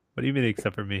me. What do you mean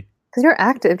except for me? Because you're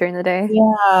active during the day.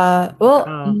 Yeah.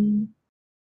 Well,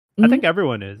 I think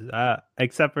everyone is,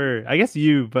 except for I guess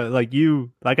you. But like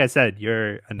I said,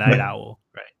 you're a night owl,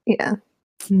 right? Yeah.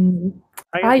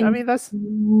 I mean, that's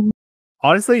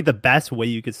honestly the best way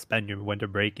you could spend your winter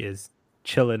break is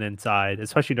chilling inside,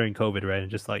 especially during COVID, right?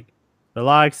 And just like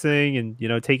relaxing and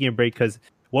taking a break, because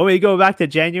when we go back to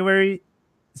January,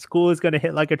 school is going to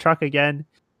hit like a truck again,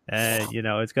 and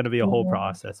it's going to be a whole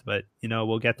process. But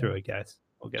we'll get through it, guys.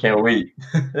 Can't wait.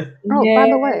 By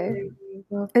the way,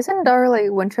 isn't our like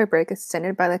winter break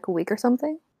extended by like a week or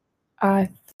something? I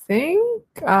think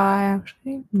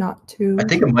actually not too. I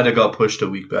think it might have got pushed a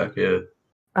week back. Yeah.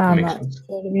 I'm not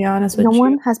sure, to be honest with you. No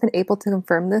one has been able to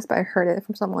confirm this, but I heard it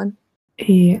from someone.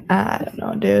 Yeah, I don't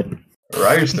know, dude.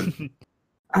 Ryerson.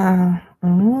 I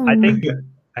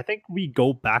think we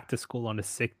go back to school on the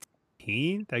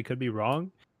 16th. I could be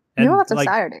wrong. And it's a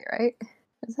Saturday, right?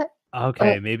 Is it?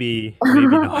 Okay, maybe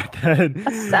not then.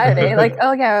 It's Saturday. Like,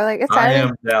 oh yeah, like it's Saturday. I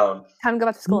am down. Time to go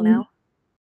back to school now.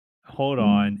 Hold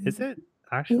on. Is it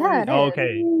actually? Yeah,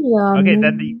 okay. Okay,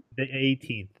 then the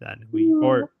 18th then.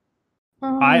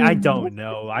 I don't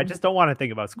know. I just don't want to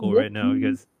think about school right now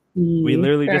because we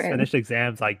literally just finished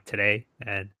exams like today,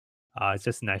 and it's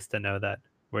just nice to know that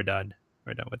we're done.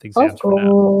 We're done with exams for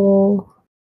now.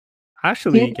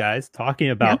 Actually, guys, talking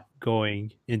about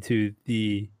going into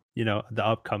the the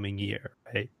upcoming year,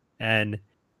 right? And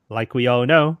like we all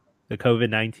know, the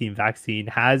COVID-19 vaccine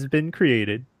has been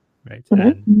created, right?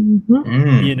 And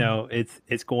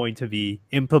it's going to be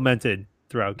implemented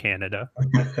throughout Canada.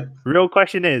 Real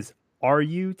question is, are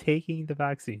you taking the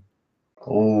vaccine?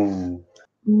 Oh,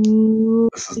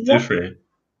 this is different.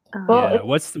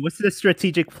 What's the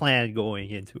strategic plan going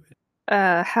into it?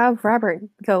 Have Robert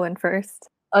go in first.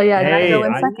 Oh yeah, go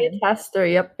in second. Tester.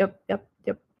 Yep.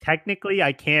 Technically,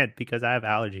 I can't because I have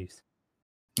allergies.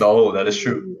 No, that is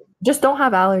true. Just don't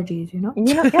have allergies,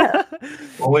 Yeah.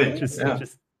 Oh wait, just don't.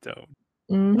 Just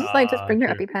bring your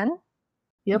EpiPen.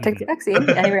 Yep. Take the vaccine.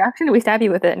 Any reaction, we stab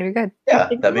you with it, and you're good. Yeah,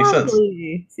 that makes sense.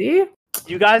 See,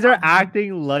 You guys are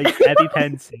acting like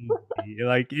EpiPen saves me.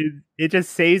 Like it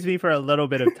just saves me for a little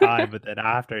bit of time, but then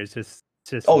after it's just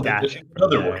there's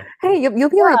another one. Hey, you'll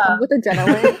be like with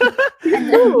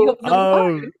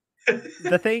adrenaline.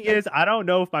 The thing is, I don't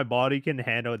know if my body can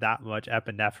handle that much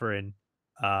epinephrine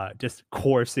just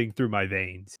coursing through my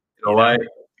veins. You know why?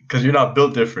 Because you're not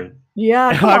built different. Yeah,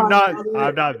 I'm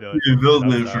not built. You're built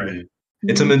different.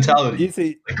 It's a mentality. You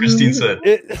see, like Christine said.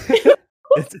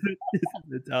 It's a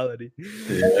mentality.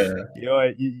 Yeah. You know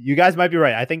what? You guys might be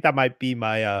right. I think that might be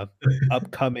my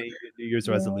upcoming New Year's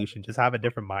resolution. Just have a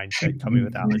different mindset coming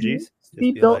with allergies. Just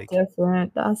be built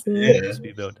different. That's it. Yeah. Just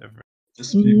be built different.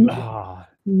 Just be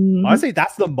Honestly,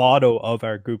 that's the motto of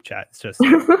our group chat. It's just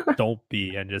don't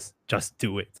be and just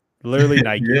do it. Literally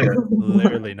Nike.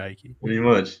 Literally Nike. Pretty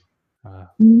much.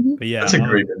 But yeah, that's a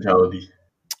great mentality.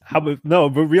 But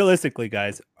realistically,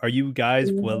 guys, are you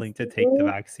guys willing to take the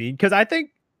vaccine? Because I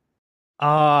think,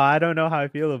 I don't know how I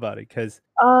feel about it. Because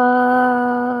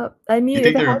I mean, if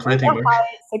it has like a high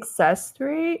success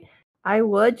rate, I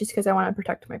would, just because I want to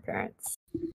protect my parents.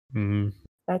 Mm-hmm.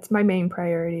 That's my main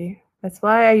priority. That's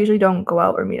why I usually don't go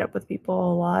out or meet up with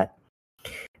people a lot,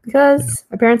 because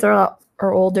my parents are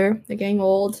older. They're getting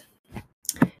old,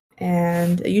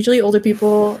 and usually older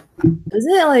people,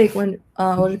 isn't it like when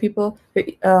older people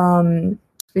they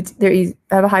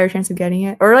have a higher chance of getting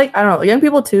it, or like I don't know, young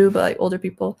people too, but like older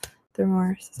people, they're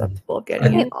more susceptible of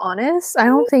getting it. To be honest, I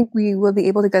don't think we would be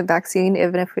able to get a vaccine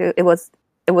even if it was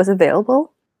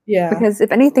available. Yeah, because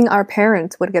if anything, our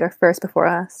parents would get it first before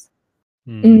us.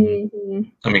 Mm-hmm.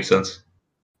 That makes sense.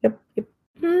 Yep.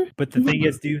 But the thing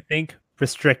is, do you think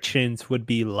restrictions would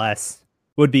be like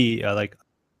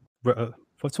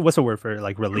what's the word for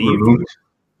like relieved?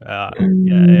 Yeah.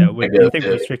 Do you think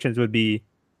restrictions would be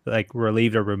like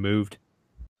relieved or removed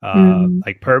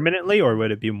like permanently, or would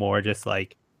it be more just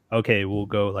like, okay, we'll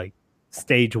go like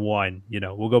stage 1,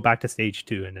 we'll go back to stage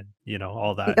 2, and then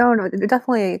all that? Oh no, they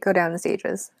definitely go down in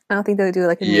stages. I don't think they'll do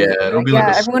like it'll be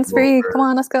like everyone's free. Come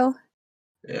on, let's go.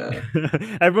 Yeah.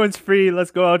 Everyone's free.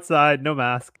 Let's go outside. No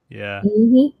mask. Yeah.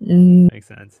 Makes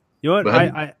sense. You know what?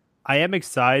 I am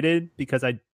excited because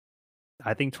I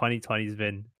think 2020 has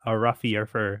been a rough year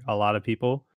for a lot of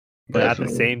people. But at the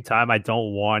same time, I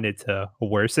don't want it to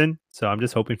worsen. So I'm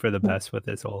just hoping for the best with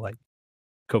this whole like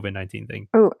COVID-19 thing.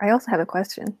 Oh, I also have a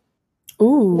question.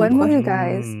 Ooh. When will you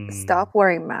guys stop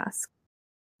wearing masks?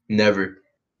 Never.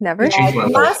 Never?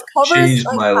 Mask covers changed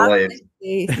my life.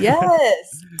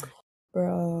 Yes.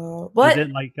 Bro, what? Is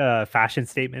it like a fashion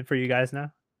statement for you guys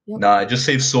now? Yep. Nah, I just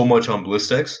saved so much on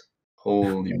Blistex.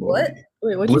 Holy moly!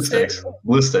 Wait, what did you say?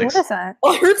 Blistex. What is that?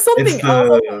 Oh, I heard something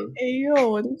else. Hey, yo,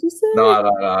 what did you say? No,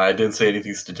 I didn't say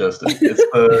anything suggestive.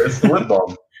 It's the lip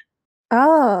balm.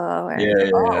 Oh,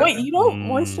 yeah. Wait, you don't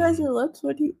moisturize your lips?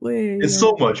 What do you wait? It's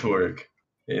so much work.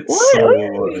 It's so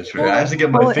much work. I have to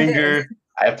get my finger.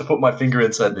 I have to put my finger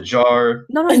inside the jar.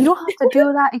 No, you don't have to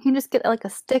do that. You can just get like a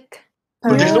stick.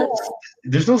 But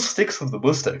there's no sticks with the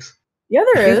Blistex. Yeah,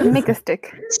 there is. You can make a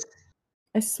stick.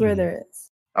 I swear there is.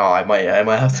 Oh, I might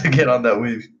have to get on that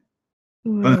wave.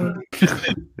 But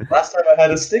last time I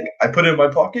had a stick, I put it in my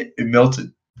pocket. It melted.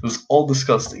 It was all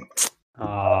disgusting.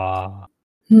 Ah.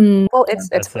 Well,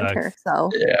 it's winter, so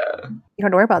yeah, you don't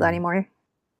have to worry about that anymore.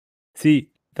 See,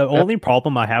 the only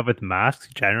problem I have with masks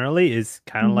generally is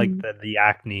kind of like the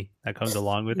acne that comes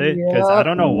along with it. Because I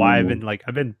don't know why I've been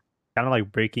kind of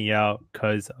like breaking out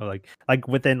because of like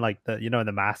within like the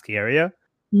the mask area.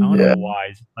 I don't know why.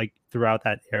 It's like throughout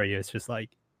that area, it's just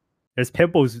like there's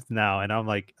pimples now, and I'm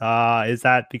like, is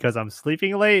that because I'm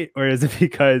sleeping late, or is it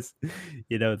because the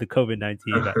COVID-19?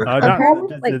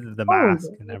 The mask.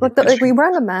 Like we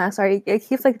wear the mask, right? It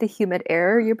keeps like the humid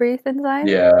air you breathe inside.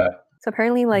 Yeah. So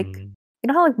apparently, like you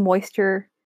know how like moisture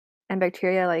and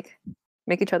bacteria like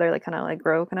make each other like kind of like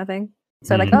grow kind of thing.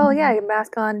 So like, oh yeah, your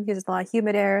mask on uses a lot of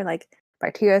humid air. Like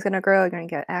bacteria is gonna grow. You're gonna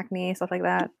get acne, stuff like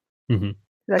that.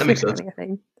 That makes sense. A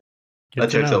thing. That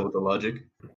checks out with the logic.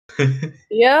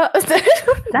 Yeah. That's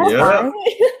why.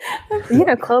 You need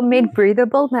a club-made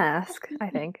breathable mask, I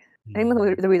think. I think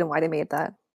that's the reason why they made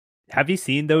that. Have you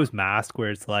seen those masks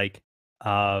where it's like,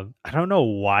 I don't know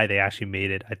why they actually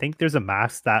made it. I think there's a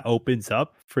mask that opens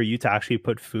up for you to actually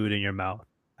put food in your mouth.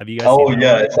 Have you guys seen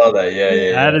that? I saw that.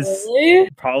 Yeah. That is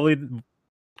probably,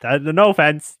 no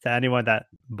offense to anyone that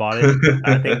bought it.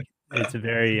 I think it's a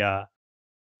very,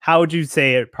 how would you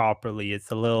say it properly?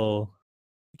 It's a little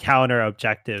counter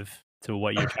objective to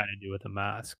what you're trying to do with a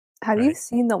mask. Have you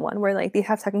seen the one where like they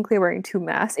have technically wearing two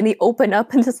masks and they open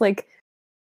up and just like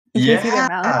you can see their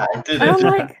mouth? I did. I'm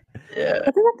like,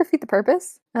 doesn't that defeat the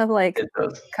purpose of like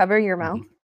covering your mouth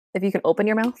if you can open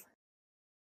your mouth?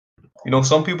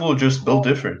 some people just build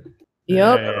different.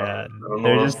 Yep. Yeah,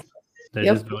 they're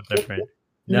just built different.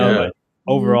 No, but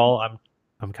Mm-hmm. overall,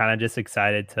 I'm kind of just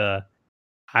excited to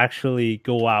actually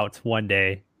go out one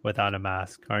day without a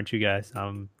mask. Aren't you guys?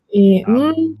 I'm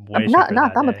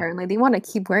not them apparently. They want to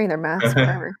keep wearing their masks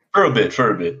forever. For a bit.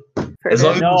 As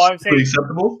long as it's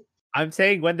acceptable. I'm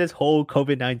saying when this whole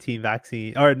COVID-19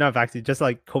 vaccine, or not vaccine, just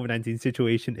like COVID-19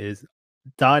 situation is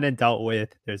done and dealt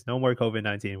with, there's no more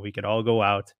COVID-19. We can all go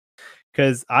out,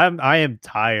 because I am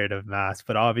tired of masks,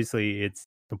 but obviously it's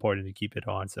important to keep it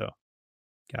on. So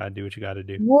gotta do what you gotta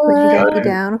do. Would you be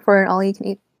down for an all you can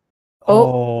eat?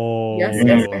 Oh,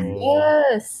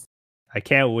 yes! I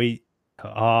can't wait.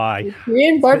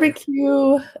 Korean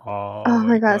barbecue. Oh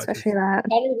my god, especially that.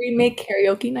 How to remake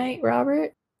karaoke night,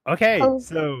 Robert? Okay,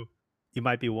 so you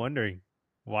might be wondering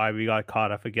why we got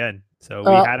caught up again. So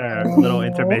we had a little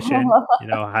intermission,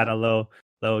 had a little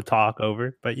talk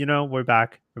over, but we're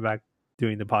back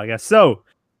doing the podcast. So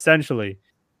essentially,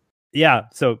 yeah.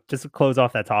 So just to close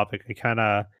off that topic, I kind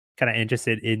of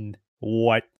interested in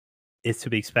what is to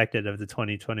be expected of the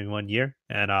 2021 year,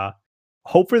 and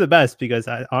hope for the best, because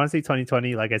honestly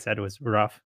 2020, like I said, was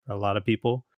rough for a lot of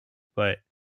people, but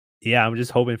yeah, I'm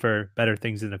just hoping for better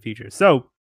things in the future. So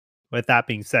with that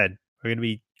being said, we're going to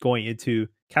be going into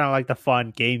kind of like the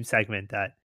fun game segment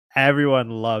that everyone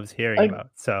loves hearing about.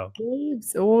 So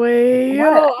games, I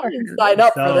didn't sign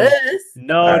up for this.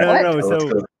 No.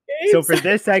 So for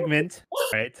this segment,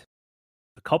 right,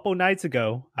 a couple nights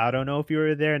ago, I don't know if you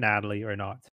were there, Natalie, or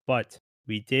not, but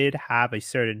we did have a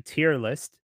certain tier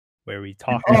list where we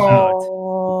talked about.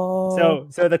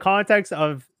 So the context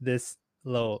of this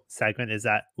little segment is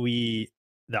that the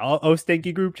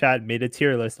Stinky group chat made a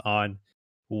tier list on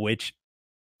which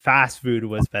fast food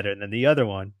was better than the other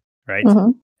one, right?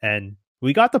 Mm-hmm. And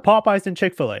we got the Popeyes and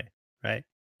Chick-fil-A, right?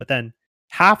 But then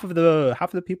half of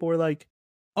the people were like,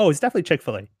 "Oh, it's definitely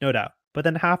Chick-fil-A, no doubt." But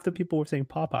then half the people were saying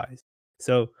Popeyes.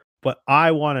 So what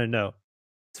I want to know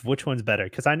is which one's better,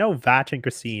 because I know Vatch and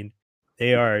Christine,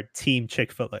 they are team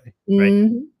Chick-fil-A, right?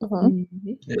 Mm-hmm.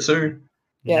 Mm-hmm. Yes, sir.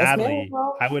 Natalie,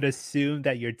 I would assume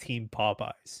that you're team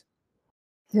Popeyes.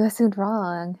 You assumed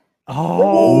wrong. Let's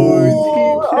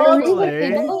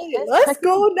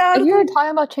go now. If you're talking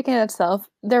about chicken itself,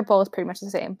 they're both pretty much the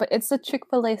same, but it's the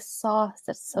Chick-fil-A sauce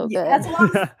that's so good. That's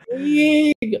what I'm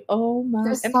saying. Oh my!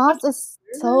 The sauce is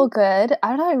so good.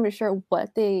 I'm not even sure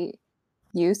what they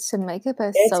used to make it,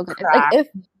 but it's so good. Like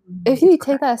if you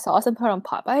take that sauce and put it on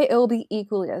Popeye, it will be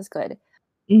equally as good.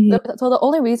 Mm-hmm. So the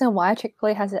only reason why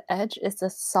Chick-fil-A has an edge is the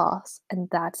sauce, and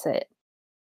that's it.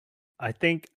 I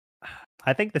think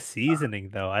the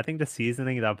seasoning, though. I think the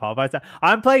seasoning that Popeyes.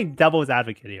 I'm playing devil's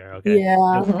advocate here, okay? Yeah.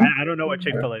 I don't know what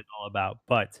Chick-fil-A is all about,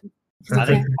 but I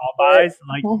think Popeyes,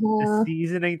 like the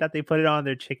seasoning that they put it on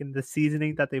their chicken, the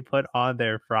seasoning that they put on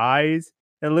their fries,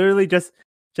 and literally just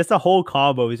a whole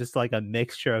combo is just like a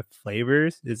mixture of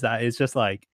flavors. It's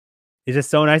just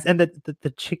so nice, and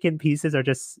the chicken pieces are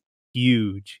just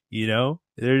huge.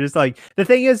 They're just like, the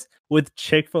thing is with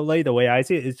Chick-fil-A, the way I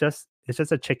see it, it's just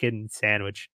a chicken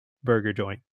sandwich burger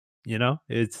joint.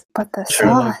 It's but the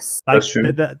sauce,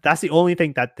 that's the only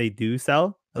thing that they do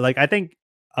sell. Like, I think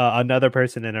another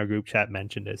person in our group chat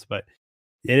mentioned this, but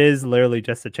it is literally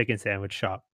just a chicken sandwich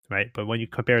shop, right? But when you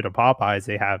compare to Popeyes,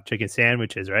 they have chicken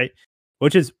sandwiches, right?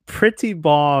 Which is pretty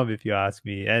bomb if you ask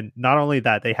me. And not only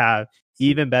that, they have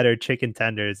even better chicken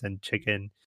tenders and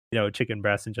chicken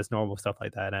breasts and just normal stuff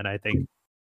like that. And I think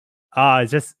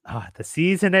it's just the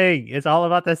seasoning. It's all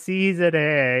about the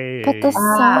seasoning. But the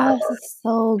sauce is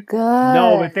so good.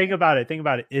 No, but think about it.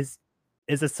 Is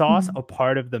the sauce a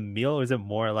part of the meal, or is it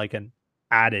more like an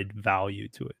added value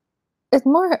to it? It's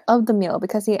more of the meal,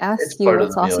 because he asks you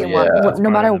what sauce you want, no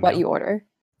matter what you order.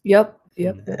 Yep.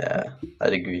 Yeah,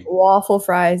 I'd agree. Waffle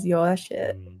fries, that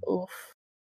shit. Oof.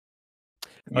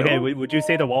 Okay, would you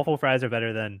say the waffle fries are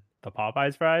better than the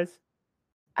Popeyes fries?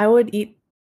 I would eat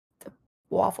the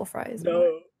waffle fries.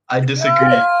 No, I disagree.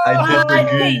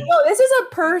 This is a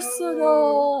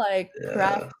personal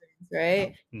preference,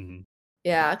 right? Mm-hmm.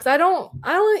 Yeah, because I don't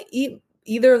eat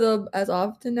either of them as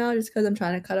often now, just because I'm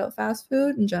trying to cut out fast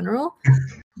food in general.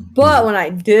 But when I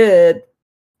did,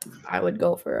 I would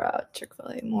go for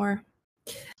Chick-fil-A more.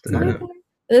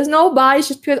 There's no bias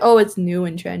just because it's new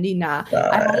and trendy. Nah,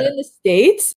 I had it in the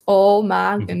States. Oh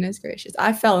my goodness gracious!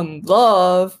 I fell in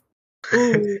love.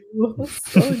 Ooh,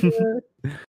 so good.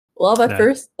 Love at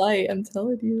first sight. I'm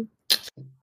telling you.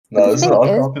 No, the thing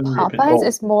is, Popeyes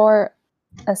is more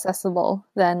accessible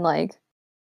than like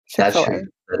Chick-fil-A.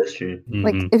 That is true.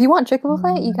 Like if you want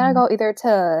Chick-fil-A, you gotta go either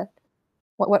to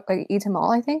what like Eat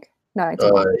Mall, I think. No,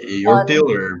 Yorkdale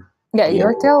or Yeah,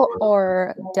 Yorkdale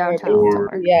or downtown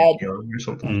somewhere. Yeah, or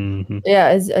something. Mm-hmm. Yeah,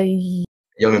 as a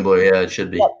Young and Boy. Yeah, it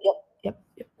should be. Yep.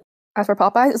 As for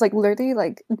Popeyes, it's like literally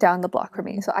like down the block for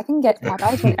me, so I can get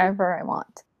Popeyes whenever I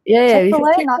want. Yeah.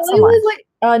 Chick-fil-A, not so was much.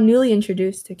 like newly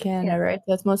introduced to Canada, right?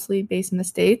 That's mostly based in the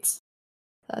States.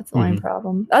 That's the only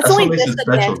problem. That's the only what makes it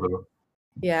special, though.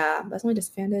 Yeah, that's only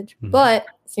disadvantage. Mhm. But at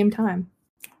the same time,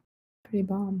 pretty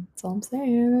bomb. That's all I'm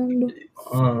saying.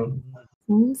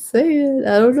 I'm saying.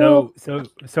 I don't know.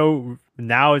 So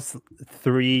now it's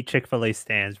 3 Chick-fil-A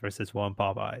stands versus 1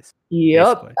 Popeyes. Yep,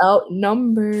 basically.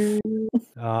 outnumbered.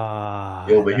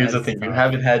 Yo, but here's the thing: you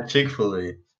haven't had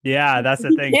Chick-fil-A. Yeah, that's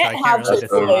the thing. You can't have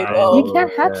Chick-fil-A, bro. You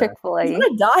can't have Chick-fil-A. He's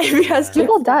gonna die if he has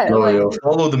People Chick-fil-A. die. No,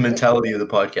 follow the mentality of the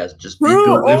podcast. Just be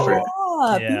built different.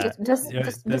 Yeah.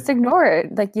 Just ignore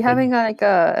it. Like you having like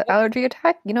a allergy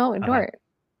attack, ignore it.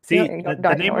 See,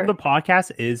 the name of the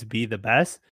podcast is Be the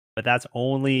Best, but that's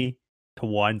only to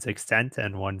one's extent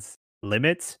and one's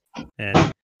limits.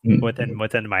 And within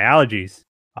my allergies,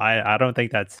 I don't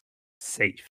think that's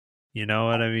safe. You know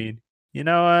what I mean?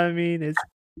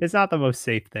 It's not the most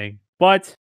safe thing.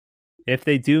 But if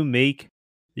they do make,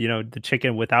 the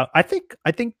chicken without, I think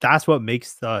that's what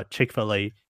makes the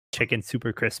Chick-fil-A chicken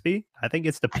super crispy. I think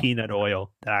it's the peanut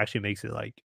oil that actually makes it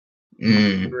like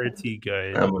pretty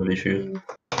good. I'm gonna be true.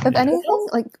 If anything,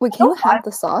 like, wait, can you have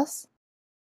the sauce?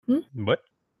 What?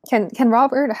 Can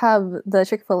Robert have the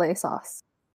Chick-fil-A sauce?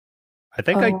 I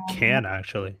think I can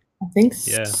actually. I think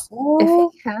Yeah. so.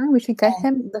 If he can, we should get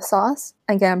him the sauce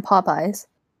and get him Popeyes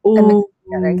and mix it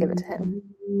together and give it to him.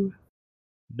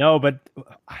 No, but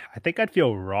I think I'd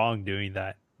feel wrong doing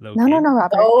that. No,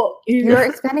 Robert. You're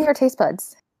expanding your taste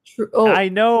buds. True. I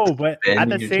know, but at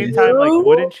the same time, like,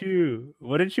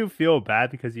 wouldn't you feel bad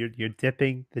because you're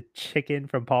dipping the chicken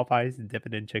from Popeyes and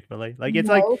dipping it in Chick-fil-A? Like it's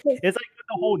like the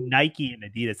whole Nike and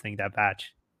Adidas thing that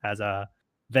Batch has a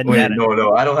vendetta. Wait,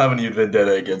 no, I don't have any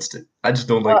vendetta against it. I just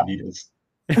don't like Adidas.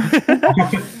 It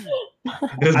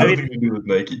has nothing to do with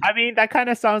Nike. I mean, that kind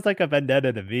of sounds like a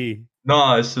vendetta to me.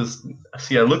 No, it's just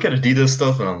I look at Adidas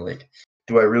stuff and I'm like,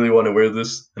 do I really want to wear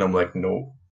this? And I'm like,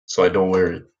 no, so I don't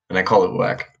wear it, and I call it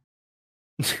whack.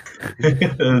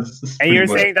 And you're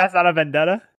saying that's not a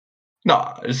vendetta?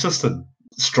 No, it's just a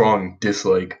strong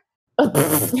dislike.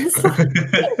 Nice.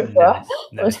 Yeah.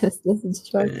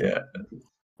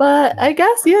 But I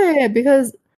guess yeah,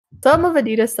 because some of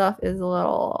Adidas stuff is a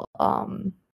little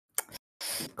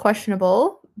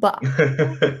questionable, but yeah,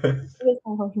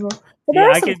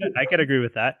 I can agree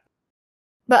with that.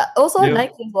 But also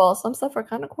Nike as well. Some stuff are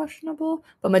kind of questionable,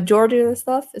 but majority of the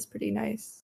stuff is pretty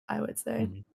nice, I would say.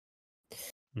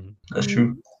 That's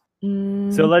true.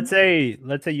 So let's say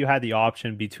you had the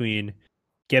option between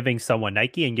giving someone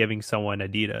Nike and giving someone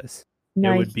Adidas.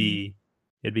 Nike.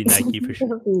 It'd be Nike for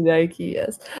sure. Nike,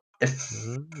 yes. If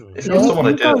it was someone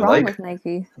I didn't like, with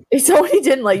Nike. If somebody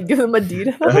didn't like, give him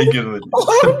Adidas. I give him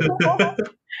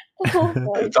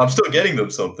Adidas. I'm still getting them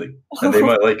something, and they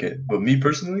might like it. But me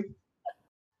personally,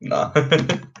 nah.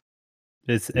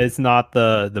 It's not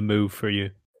the move for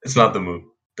you. It's not the move.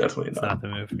 Definitely not. It's not the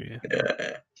move for you.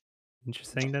 Yeah.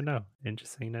 Interesting to know.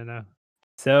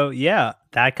 So yeah,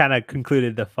 that kind of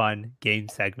concluded the fun game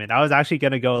segment. I was actually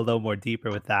gonna go a little more deeper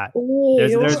with that.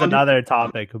 There's another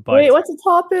topic, but wait, what's the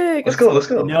topic? Let's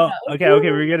go. No, okay.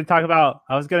 We're gonna talk about.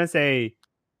 I was gonna say,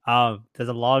 does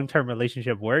a long-term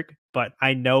relationship work? But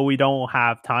I know we don't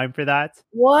have time for that.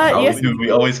 What? No, yes,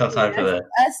 we always have time for that.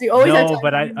 Yes, we always have time.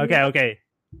 But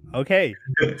okay.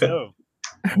 So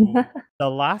the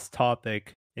last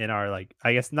topic in our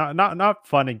I guess not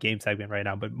fun and game segment right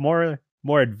now, but more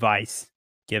advice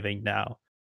giving now.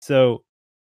 So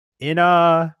in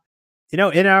our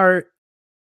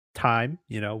time,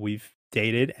 we've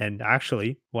dated, and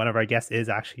actually one of our guests is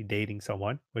actually dating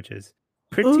someone, which is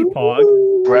Pretty Pog.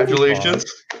 Congratulations.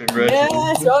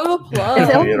 Yes, round of applause.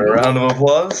 Get a round of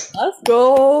applause. Let's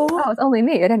go. Oh, it's only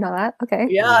me. I didn't know that. Okay.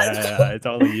 Yeah, it's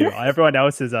only you. Everyone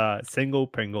else is a single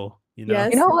Pringle.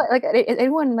 Yes. You know what? Like, is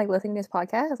anyone listening to this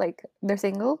podcast? Like, they're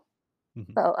single.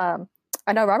 Mm-hmm. So,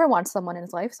 I know Robert wants someone in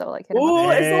his life, so like, hey,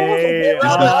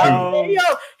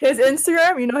 his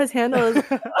Instagram, his handle is his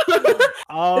number.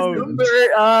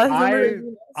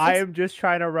 I am just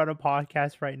trying to run a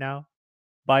podcast right now,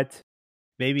 but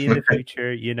maybe in the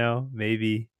future,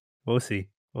 maybe we'll see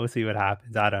what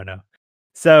happens. I don't know.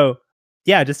 So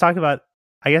yeah, just talk about,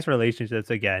 I guess,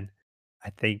 relationships again. I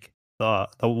think the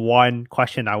one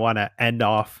question I want to end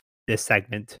off this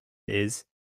segment is,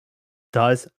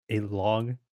 does a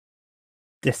long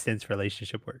distance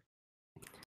relationship work?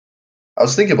 I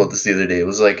was thinking about this the other day. It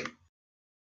was like,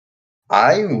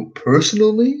 I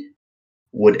personally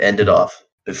would end it off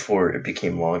before it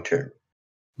became long term.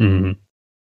 Mm-hmm.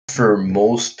 For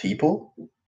most people,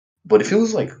 but if it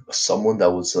was like someone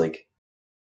that was like,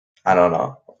 I don't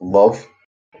know, love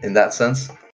in that sense,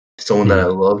 someone that I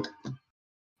loved,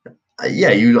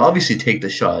 yeah, you obviously take the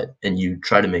shot and you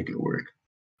try to make it work.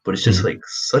 But it's just like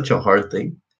such a hard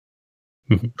thing.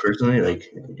 Personally, like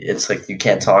it's like you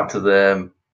can't talk to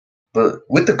them. But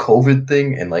with the COVID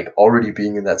thing and like already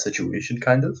being in that situation,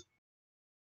 kind of,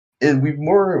 we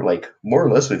more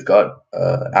or less we've got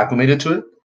acclimated to it.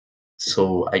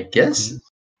 So I guess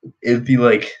it'd be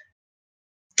like,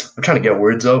 I'm trying to get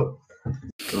words out,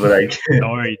 but I can't.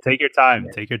 Don't worry, take your time.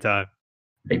 Take your time.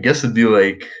 I guess it'd be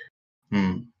like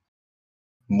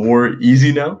more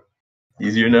easier now.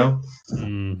 But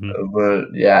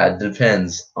yeah, it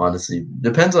depends. Honestly,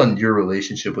 depends on your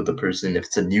relationship with the person. If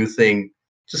it's a new thing,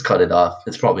 just cut it off.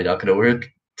 It's probably not going to work.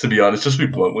 To be honest, just be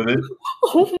blunt with it.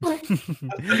 Oh my!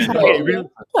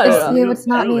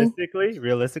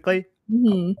 Realistically,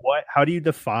 how do you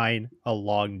define a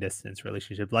long distance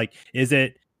relationship? Like, is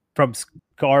it from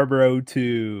Scarborough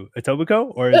to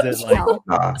Etobicoke, or is it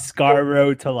like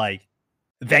Scarborough to like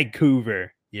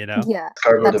Vancouver? You know,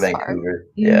 Scarborough to Vancouver.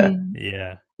 Yeah.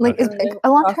 Like, okay. It's a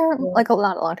long term, like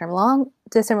not a long term, long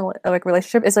distance like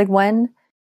relationship is like when,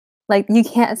 like, you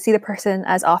can't see the person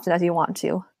as often as you want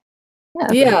to.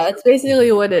 Yeah, it's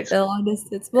basically what a long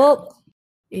distance. Well,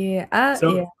 yeah.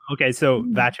 Okay, so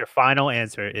that's your final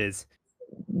answer is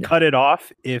cut it off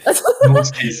if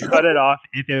most cases. Cut it off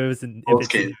if it was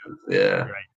yeah.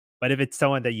 Right. But if it's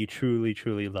someone that you truly,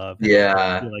 truly love,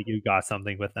 yeah, feel like you got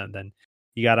something with them, then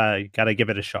you gotta give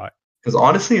it a shot. Because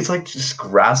honestly, it's like just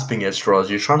grasping at straws.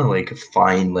 You're trying to like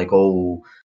find like you're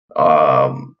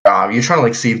trying to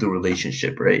like save the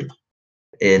relationship, right?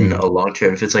 In a long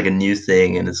term, if it's like a new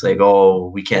thing and it's like, oh,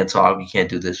 we can't talk, we can't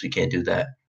do this, we can't do that,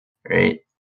 right?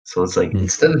 So it's like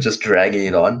instead of just dragging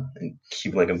it on and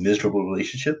keep like a miserable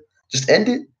relationship, just end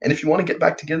it. And if you want to get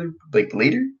back together like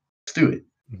later, let's do it.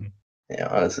 Yeah,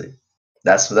 honestly,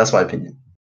 that's my opinion.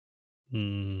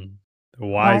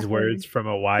 Wise words from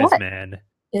a wise man.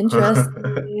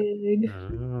 Interesting.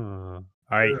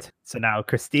 All right. So now,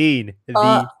 Christine,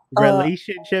 the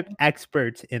relationship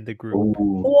expert in the group.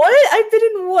 What? I've been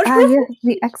in what? You're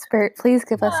the expert. Please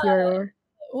give us your.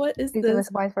 What is this? Give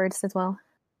us wise words as well.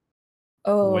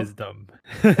 Oh, wisdom.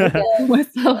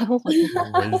 Wisdom.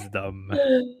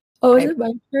 Oh, is it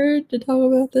my turn to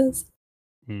talk about this?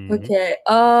 Okay.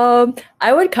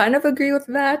 I would kind of agree with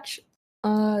Vatch.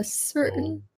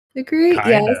 Certain degree.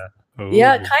 Yes.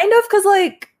 Yeah, kind of, because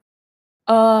like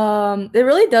it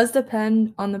really does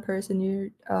depend on the person you're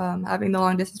having the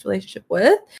long distance relationship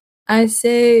with. I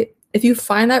say if you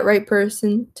find that right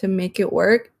person to make it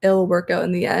work, it'll work out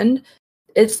in the end.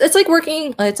 It's like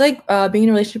working. It's like being in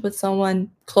a relationship with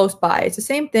someone close by. It's the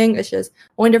same thing. It's just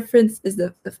only difference is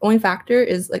the only factor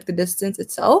is like the distance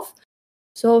itself.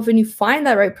 So when you find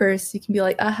that right person, you can be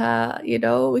like,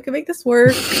 we can make this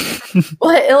work.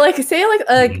 But like say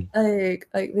like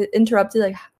interrupted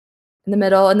like in the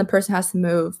middle and the person has to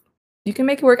move. You can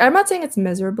make it work. I'm not saying it's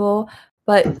miserable,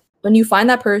 but when you find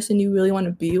that person you really want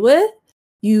to be with,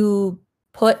 you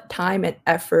put time and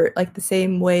effort like the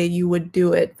same way you would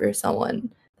do it for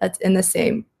someone that's in the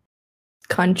same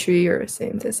country or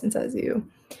same distance as you.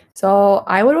 So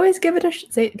I would always give it a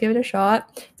shot.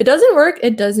 If it doesn't work,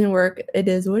 it doesn't work. It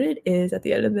is what it is at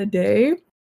the end of the day.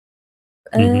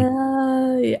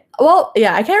 Yeah. Well,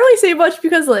 yeah, I can't really say much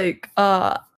because like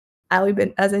I only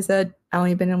been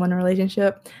in one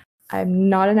relationship. I'm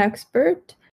not an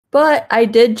expert, but I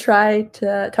did try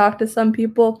to talk to some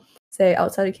people, say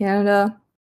outside of Canada.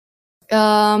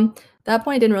 That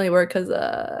point didn't really work because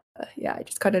I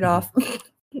just cut it off.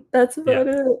 That's about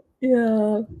it.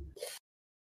 Yeah.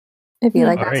 It'd be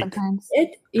like that sometimes. I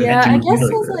guess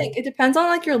it's like it depends on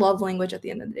like your love language at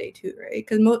the end of the day too, right?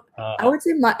 Because I would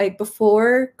say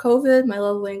before COVID, my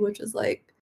love language was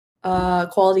like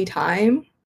quality time,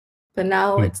 but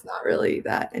now it's not really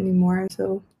that anymore.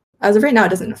 So as of right now, it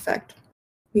doesn't affect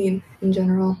me in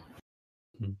general.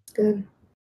 It's good.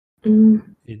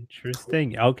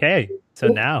 Interesting. Okay, so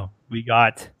now we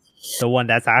got the one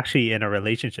that's actually in a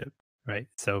relationship, right?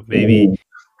 So maybe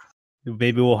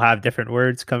we'll have different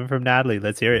words coming from Natalie.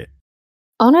 Let's hear it.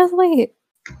 Honestly,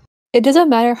 it doesn't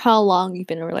matter how long you've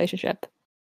been in a relationship.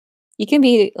 You can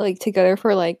be like together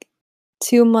for like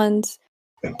 2 months,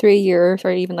 3 years,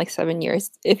 or even like 7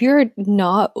 years. If you're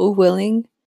not willing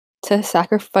to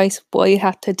sacrifice what you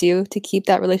have to do to keep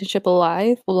that relationship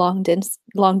alive, long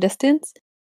distance,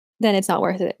 then it's not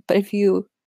worth it. But if you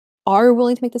are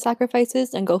willing to make the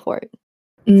sacrifices, then go for it.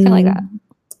 It's kind of like that.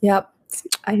 Yep.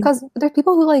 Because there's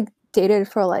people who like dated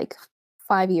for like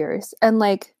 5 years, and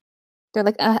like they're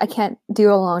like, I can't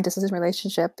do a long distance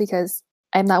relationship because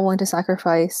I'm not willing to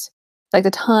sacrifice like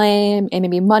the time and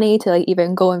maybe money to like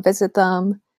even go and visit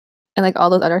them and like all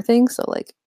those other things. So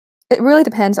like it really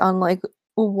depends on like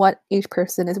what each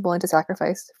person is willing to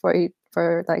sacrifice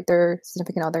for like their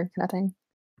significant other kind of thing.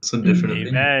 It's a different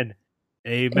Amen.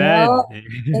 opinion. Amen.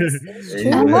 It's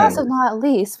true. And last but not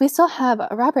least, we still have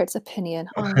Robert's opinion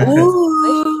on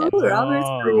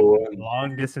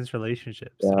long distance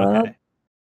relationships. Yep. Okay.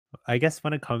 I guess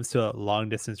when it comes to long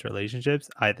distance relationships,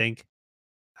 I think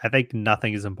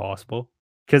nothing is impossible.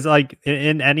 Because like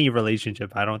in any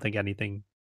relationship, I don't think anything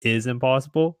is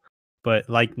impossible. But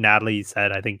like Natalie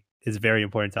said, I think it's very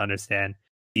important to understand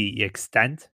the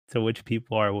extent to which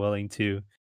people are willing to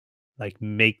like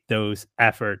make those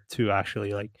effort to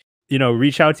actually like, you know,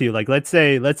 reach out to you. Like let's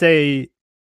say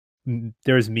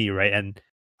there's me, right? And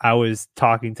I was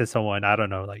talking to someone, I don't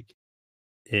know, like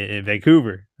in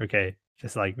Vancouver, okay,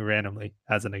 just like randomly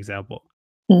as an example.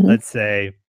 Let's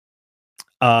say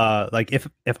like if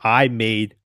I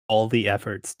made all the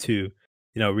efforts to,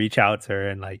 you know, reach out to her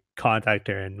and like contact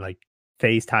her and like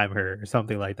FaceTime her or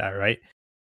something like that, right?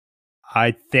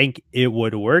 I think it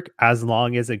would work as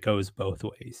long as it goes both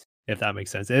ways, if that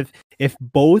makes sense. If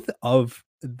both of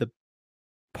the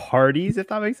parties, if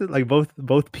that makes sense, like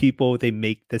both people, they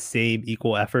make the same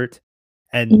equal effort,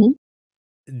 and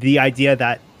the idea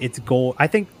that it's goal, I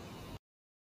think,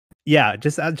 yeah,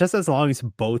 just as long as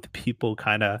both people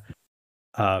kind of,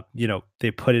 you know, they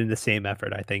put in the same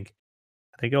effort, I think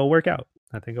it'll work out.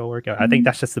 I think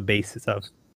that's just the basis of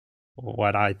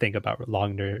what I think about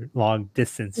long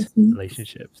distance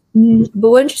relationships. But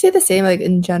wouldn't you say the same like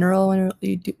in general when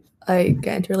you do like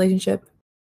get into a relationship?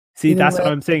 See, that's what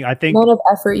I'm saying. I think the amount of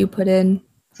effort you put in,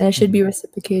 and it should be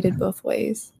reciprocated both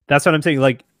ways. That's what I'm saying.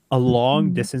 Like a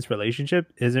long distance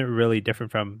relationship isn't really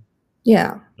different from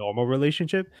normal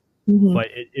relationship, but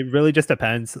it really just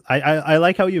depends. I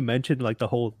like how you mentioned like the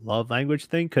whole love language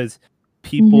thing, because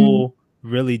people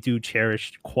really do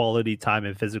cherish quality time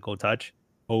and physical touch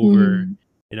over,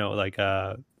 you know, like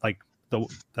the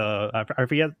I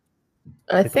forget.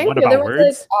 I think there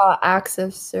was like acts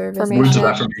of service, words of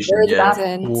affirmation, words of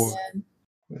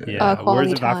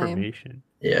affirmation.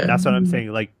 Yeah, that's what I'm saying.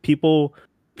 Like people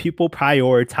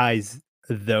prioritize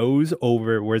those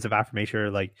over words of affirmation or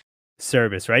like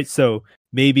service, right? So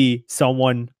maybe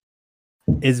someone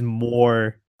is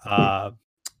more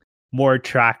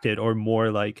attracted or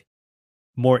more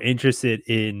interested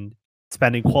in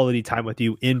spending quality time with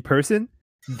you in person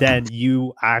than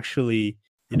you actually,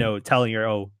 you know, telling her,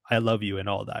 oh, I love you and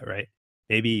all that, right?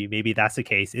 Maybe that's the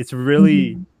case. It's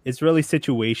really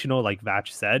situational, like Vach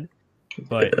said,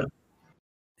 but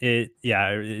it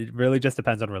really just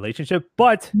depends on relationship.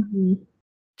 But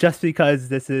just because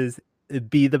this is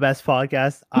Be the Best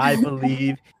podcast, I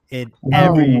believe in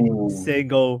every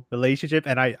single relationship,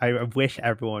 and I wish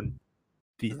everyone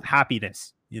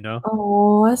happiness, you know.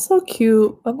 Oh, that's so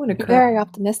cute. I'm gonna cry. Very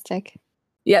optimistic.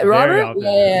 Yeah, Robert.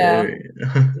 Yeah.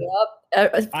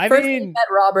 Yep. I First mean, met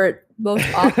Robert, most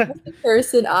optimistic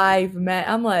person I've met.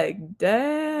 I'm like,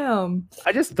 damn.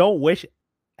 I just don't wish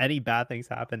any bad things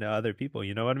happen to other people.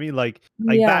 You know what I mean? Like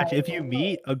Batch, if you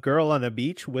meet a girl on the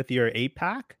beach with your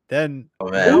 8-pack, then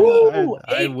I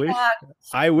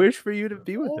wish for you to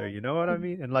be with her. You know what I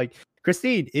mean? And like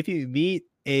Christine, if you meet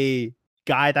a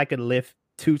guy that can lift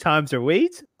 2 times her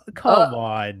weight, come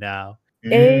on now.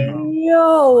 Hey,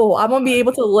 yo, I'm gonna be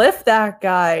able to lift that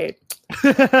guy.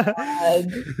 There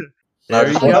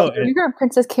you go. You're gonna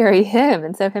Princess carry him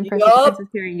instead of him Princess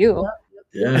carry you.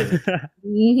 Yeah.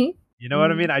 You know what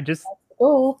I mean?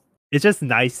 It's just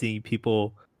nice seeing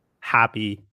people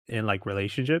happy in like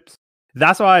relationships.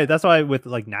 That's why with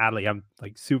like Natalie, I'm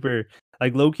like super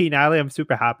like low key Natalie. I'm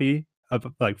super happy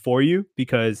like for you,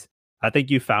 because I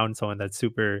think you found someone that's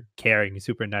super caring,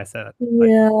 super nice, that like,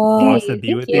 wants to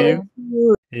be with you.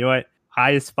 You know what?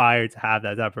 I aspire to have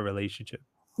that type of relationship.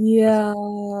 Yeah.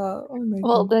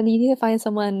 Well, then you need to find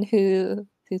someone who's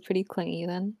pretty clingy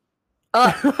then. You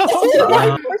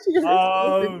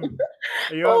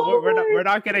know, we're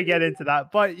not gonna get into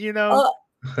that, but you know,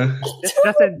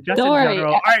 just in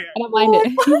general. I don't mind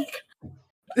it.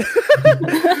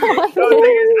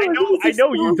 I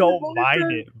know you don't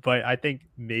mind it, but I think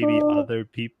maybe other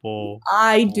people.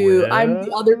 I do. I'm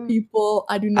the other people.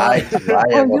 I do not. I do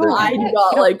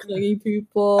not like clingy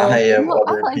people. I am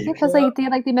other people because like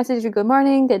they message you good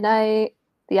morning, good night.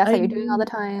 They ask how you're doing all the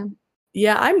time.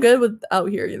 Yeah, I'm good without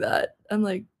hearing that. I'm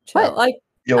like, chill. What? Like,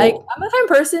 I'm the kind of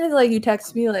person like you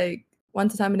text me like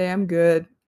once a time a day. I'm good.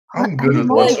 I'm good with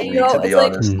once a week, to be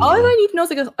honest. All I need to know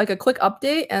is like a quick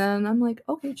update, and I'm like,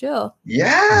 okay, chill.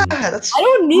 Yeah, that's. I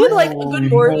don't need like a good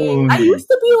morning. I used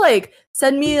to be like,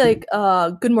 send me like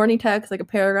good morning text, like a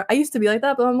paragraph. I used to be like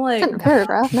that, but I'm like, a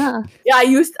paragraph, nah. Yeah, I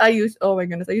used. Oh my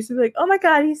goodness, I used to be like, oh my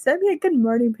god, he sent me a good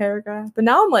morning paragraph. But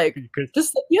now I'm like,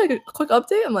 just like a quick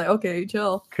update. I'm like, okay,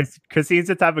 chill. Christine's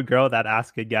the type of girl that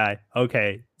asks a guy,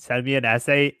 okay, send me an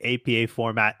essay, APA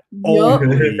format Yup.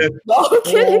 only.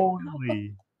 Okay.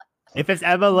 Only. If it's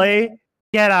MLA,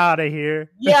 get out of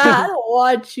here. Yeah, I don't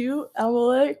want you,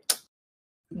 MLA.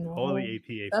 No. Only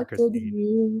APA for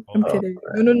Christine. I'm kidding.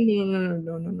 No.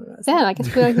 Dan, I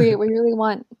guess we really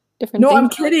want different. No, I'm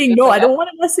kidding. No, I don't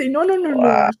want to message. No.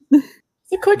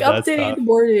 It's a quick update in the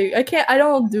morning. I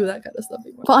don't do that kind of stuff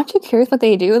anymore. But aren't you curious what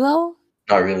they do though?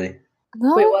 Not really.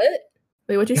 No. Wait, what?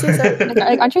 Wait, what'd you say?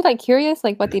 Sorry? Aren't you like curious,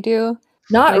 like what they do?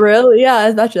 Not like, really.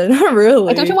 Yeah, not really.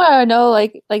 Like, don't you want to know,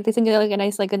 like they send you like a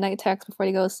nice like good night text before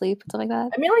you go to sleep and stuff like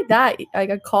that? I mean, like that. Like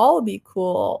a call would be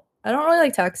cool. I don't really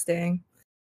like texting.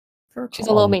 She's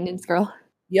a low maintenance girl.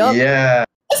 Yup. Yeah.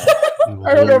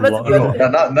 I don't know if it's good.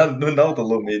 Not the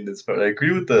low maintenance part. I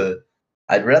agree with the.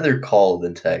 I'd rather call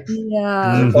than text.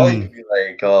 Yeah. Call, you can be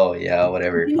like, oh yeah,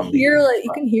 whatever. You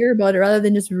can hear about it rather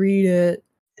than just read it.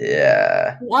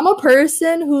 Yeah. I'm a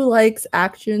person who likes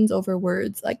actions over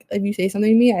words. Like if you say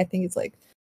something to me, I think it's like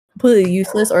completely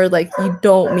useless or like you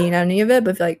don't mean any of it.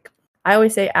 But like I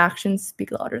always say actions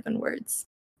speak louder than words.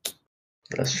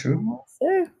 That's true.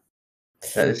 So,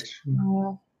 that is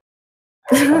true.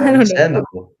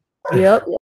 Understandable. Yep.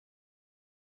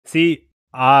 See,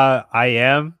 I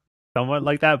am somewhat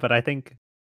like that, but I think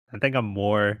I'm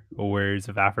more words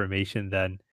of affirmation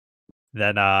than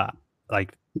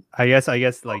like I guess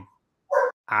like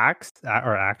acts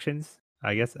or actions.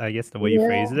 I guess the way you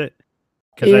phrase it,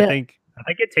 because I think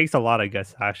it takes a lot, I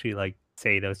guess, to actually like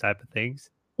say those type of things.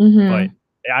 But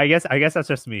I guess that's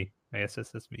just me. I guess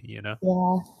that's just me, you know.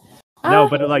 Yeah. No,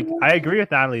 but like I agree with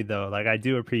Natalie though. Like I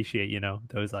do appreciate, you know,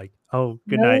 those like, oh,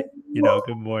 good night, you know,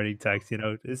 good morning text, you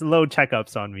know, there's little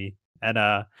checkups on me. And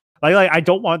like I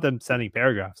don't want them sending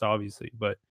paragraphs, obviously,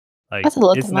 but like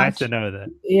it's nice to know that.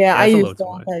 Yeah, I use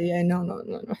that. Yeah, no.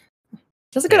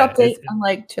 Just a good update. I'm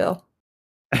like chill.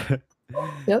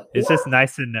 Yep. It's just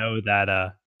nice to know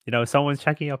that you know, someone's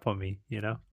checking up on me, you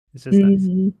know. It's just nice.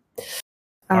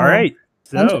 All right.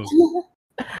 So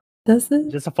just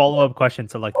a follow-up question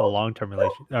to like the long-term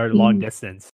relation or long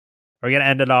distance. We're gonna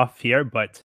end it off here,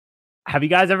 but have you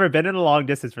guys ever been in a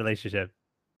long-distance relationship?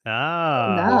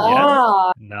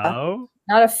 No.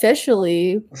 Not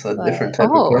officially. That's a different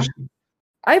type of question.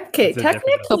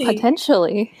 Technically.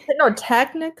 Potentially. No,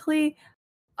 technically.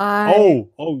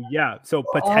 Oh yeah. So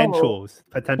potentials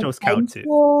count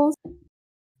too.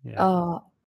 Yeah.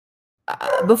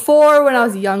 Before when I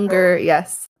was younger,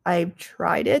 yes, I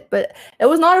tried it, but it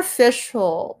was not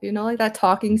official. You know, like that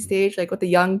talking stage, like what the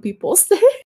young people say.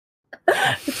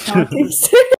 The talking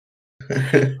stage.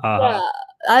 Yeah,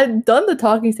 I've done the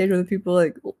talking stage with people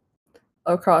like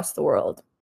across the world,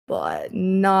 but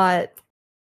not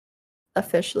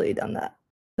officially done that.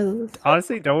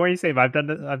 Honestly, don't worry, Sam. I've done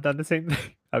the same thing.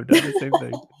 I've done the same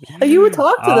thing. You would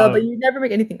talk to them, but you never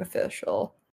make anything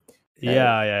official.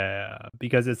 Yeah.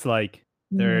 Because it's like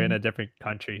they're in a different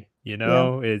country. You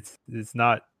know, it's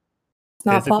not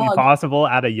physically possible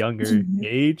at a younger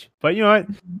age. But you know what?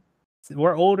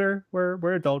 We're older.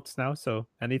 We're adults now, so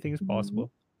anything is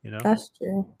possible. You know, that's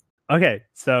true. Okay,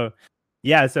 so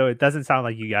so it doesn't sound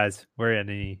like you guys were in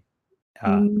any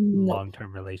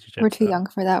long-term relationship. We're too young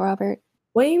for that, Robert.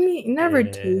 What do you mean? Never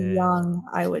too young,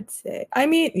 I would say. I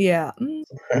mean, yeah.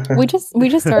 We just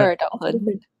started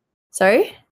adulthood.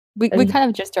 Sorry? We kind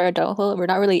of just started adulthood. We're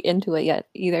not really into it yet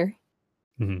either.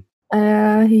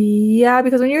 Yeah,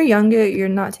 because when you're younger, you're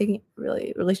not taking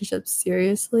really relationships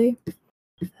seriously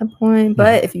at that point.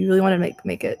 But if you really want to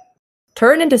make it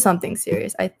turn into something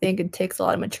serious, I think it takes a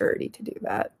lot of maturity to do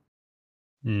that.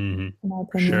 In my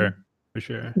opinion. For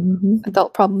sure.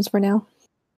 Adult problems for now.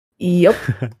 Yep.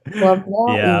 Love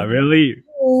that. Yeah, really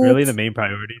the main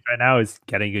priority right now is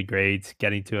getting good grades,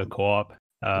 getting to a co-op.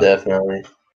 Definitely.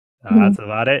 That's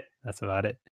about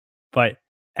it. But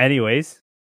anyways,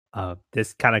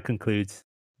 this kind of concludes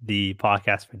the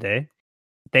podcast for today.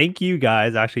 Thank you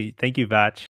guys. Actually, thank you,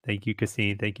 Vatch. Thank you,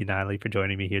 Christine. Thank you, Natalie, for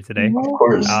joining me here today. Of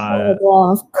course.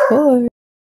 Of course.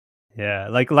 Yeah,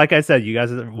 like I said, you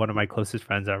guys are one of my closest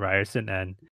friends at Ryerson,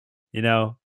 and you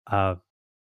know, I'm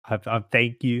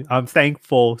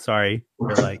thankful. Sorry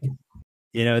for like,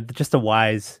 you know, just the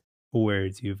wise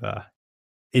words you've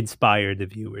inspired the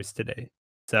viewers today.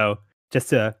 So just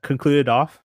to conclude it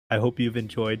off, I hope you've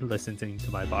enjoyed listening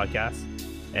to my podcast.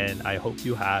 and I hope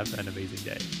you have an amazing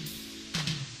day.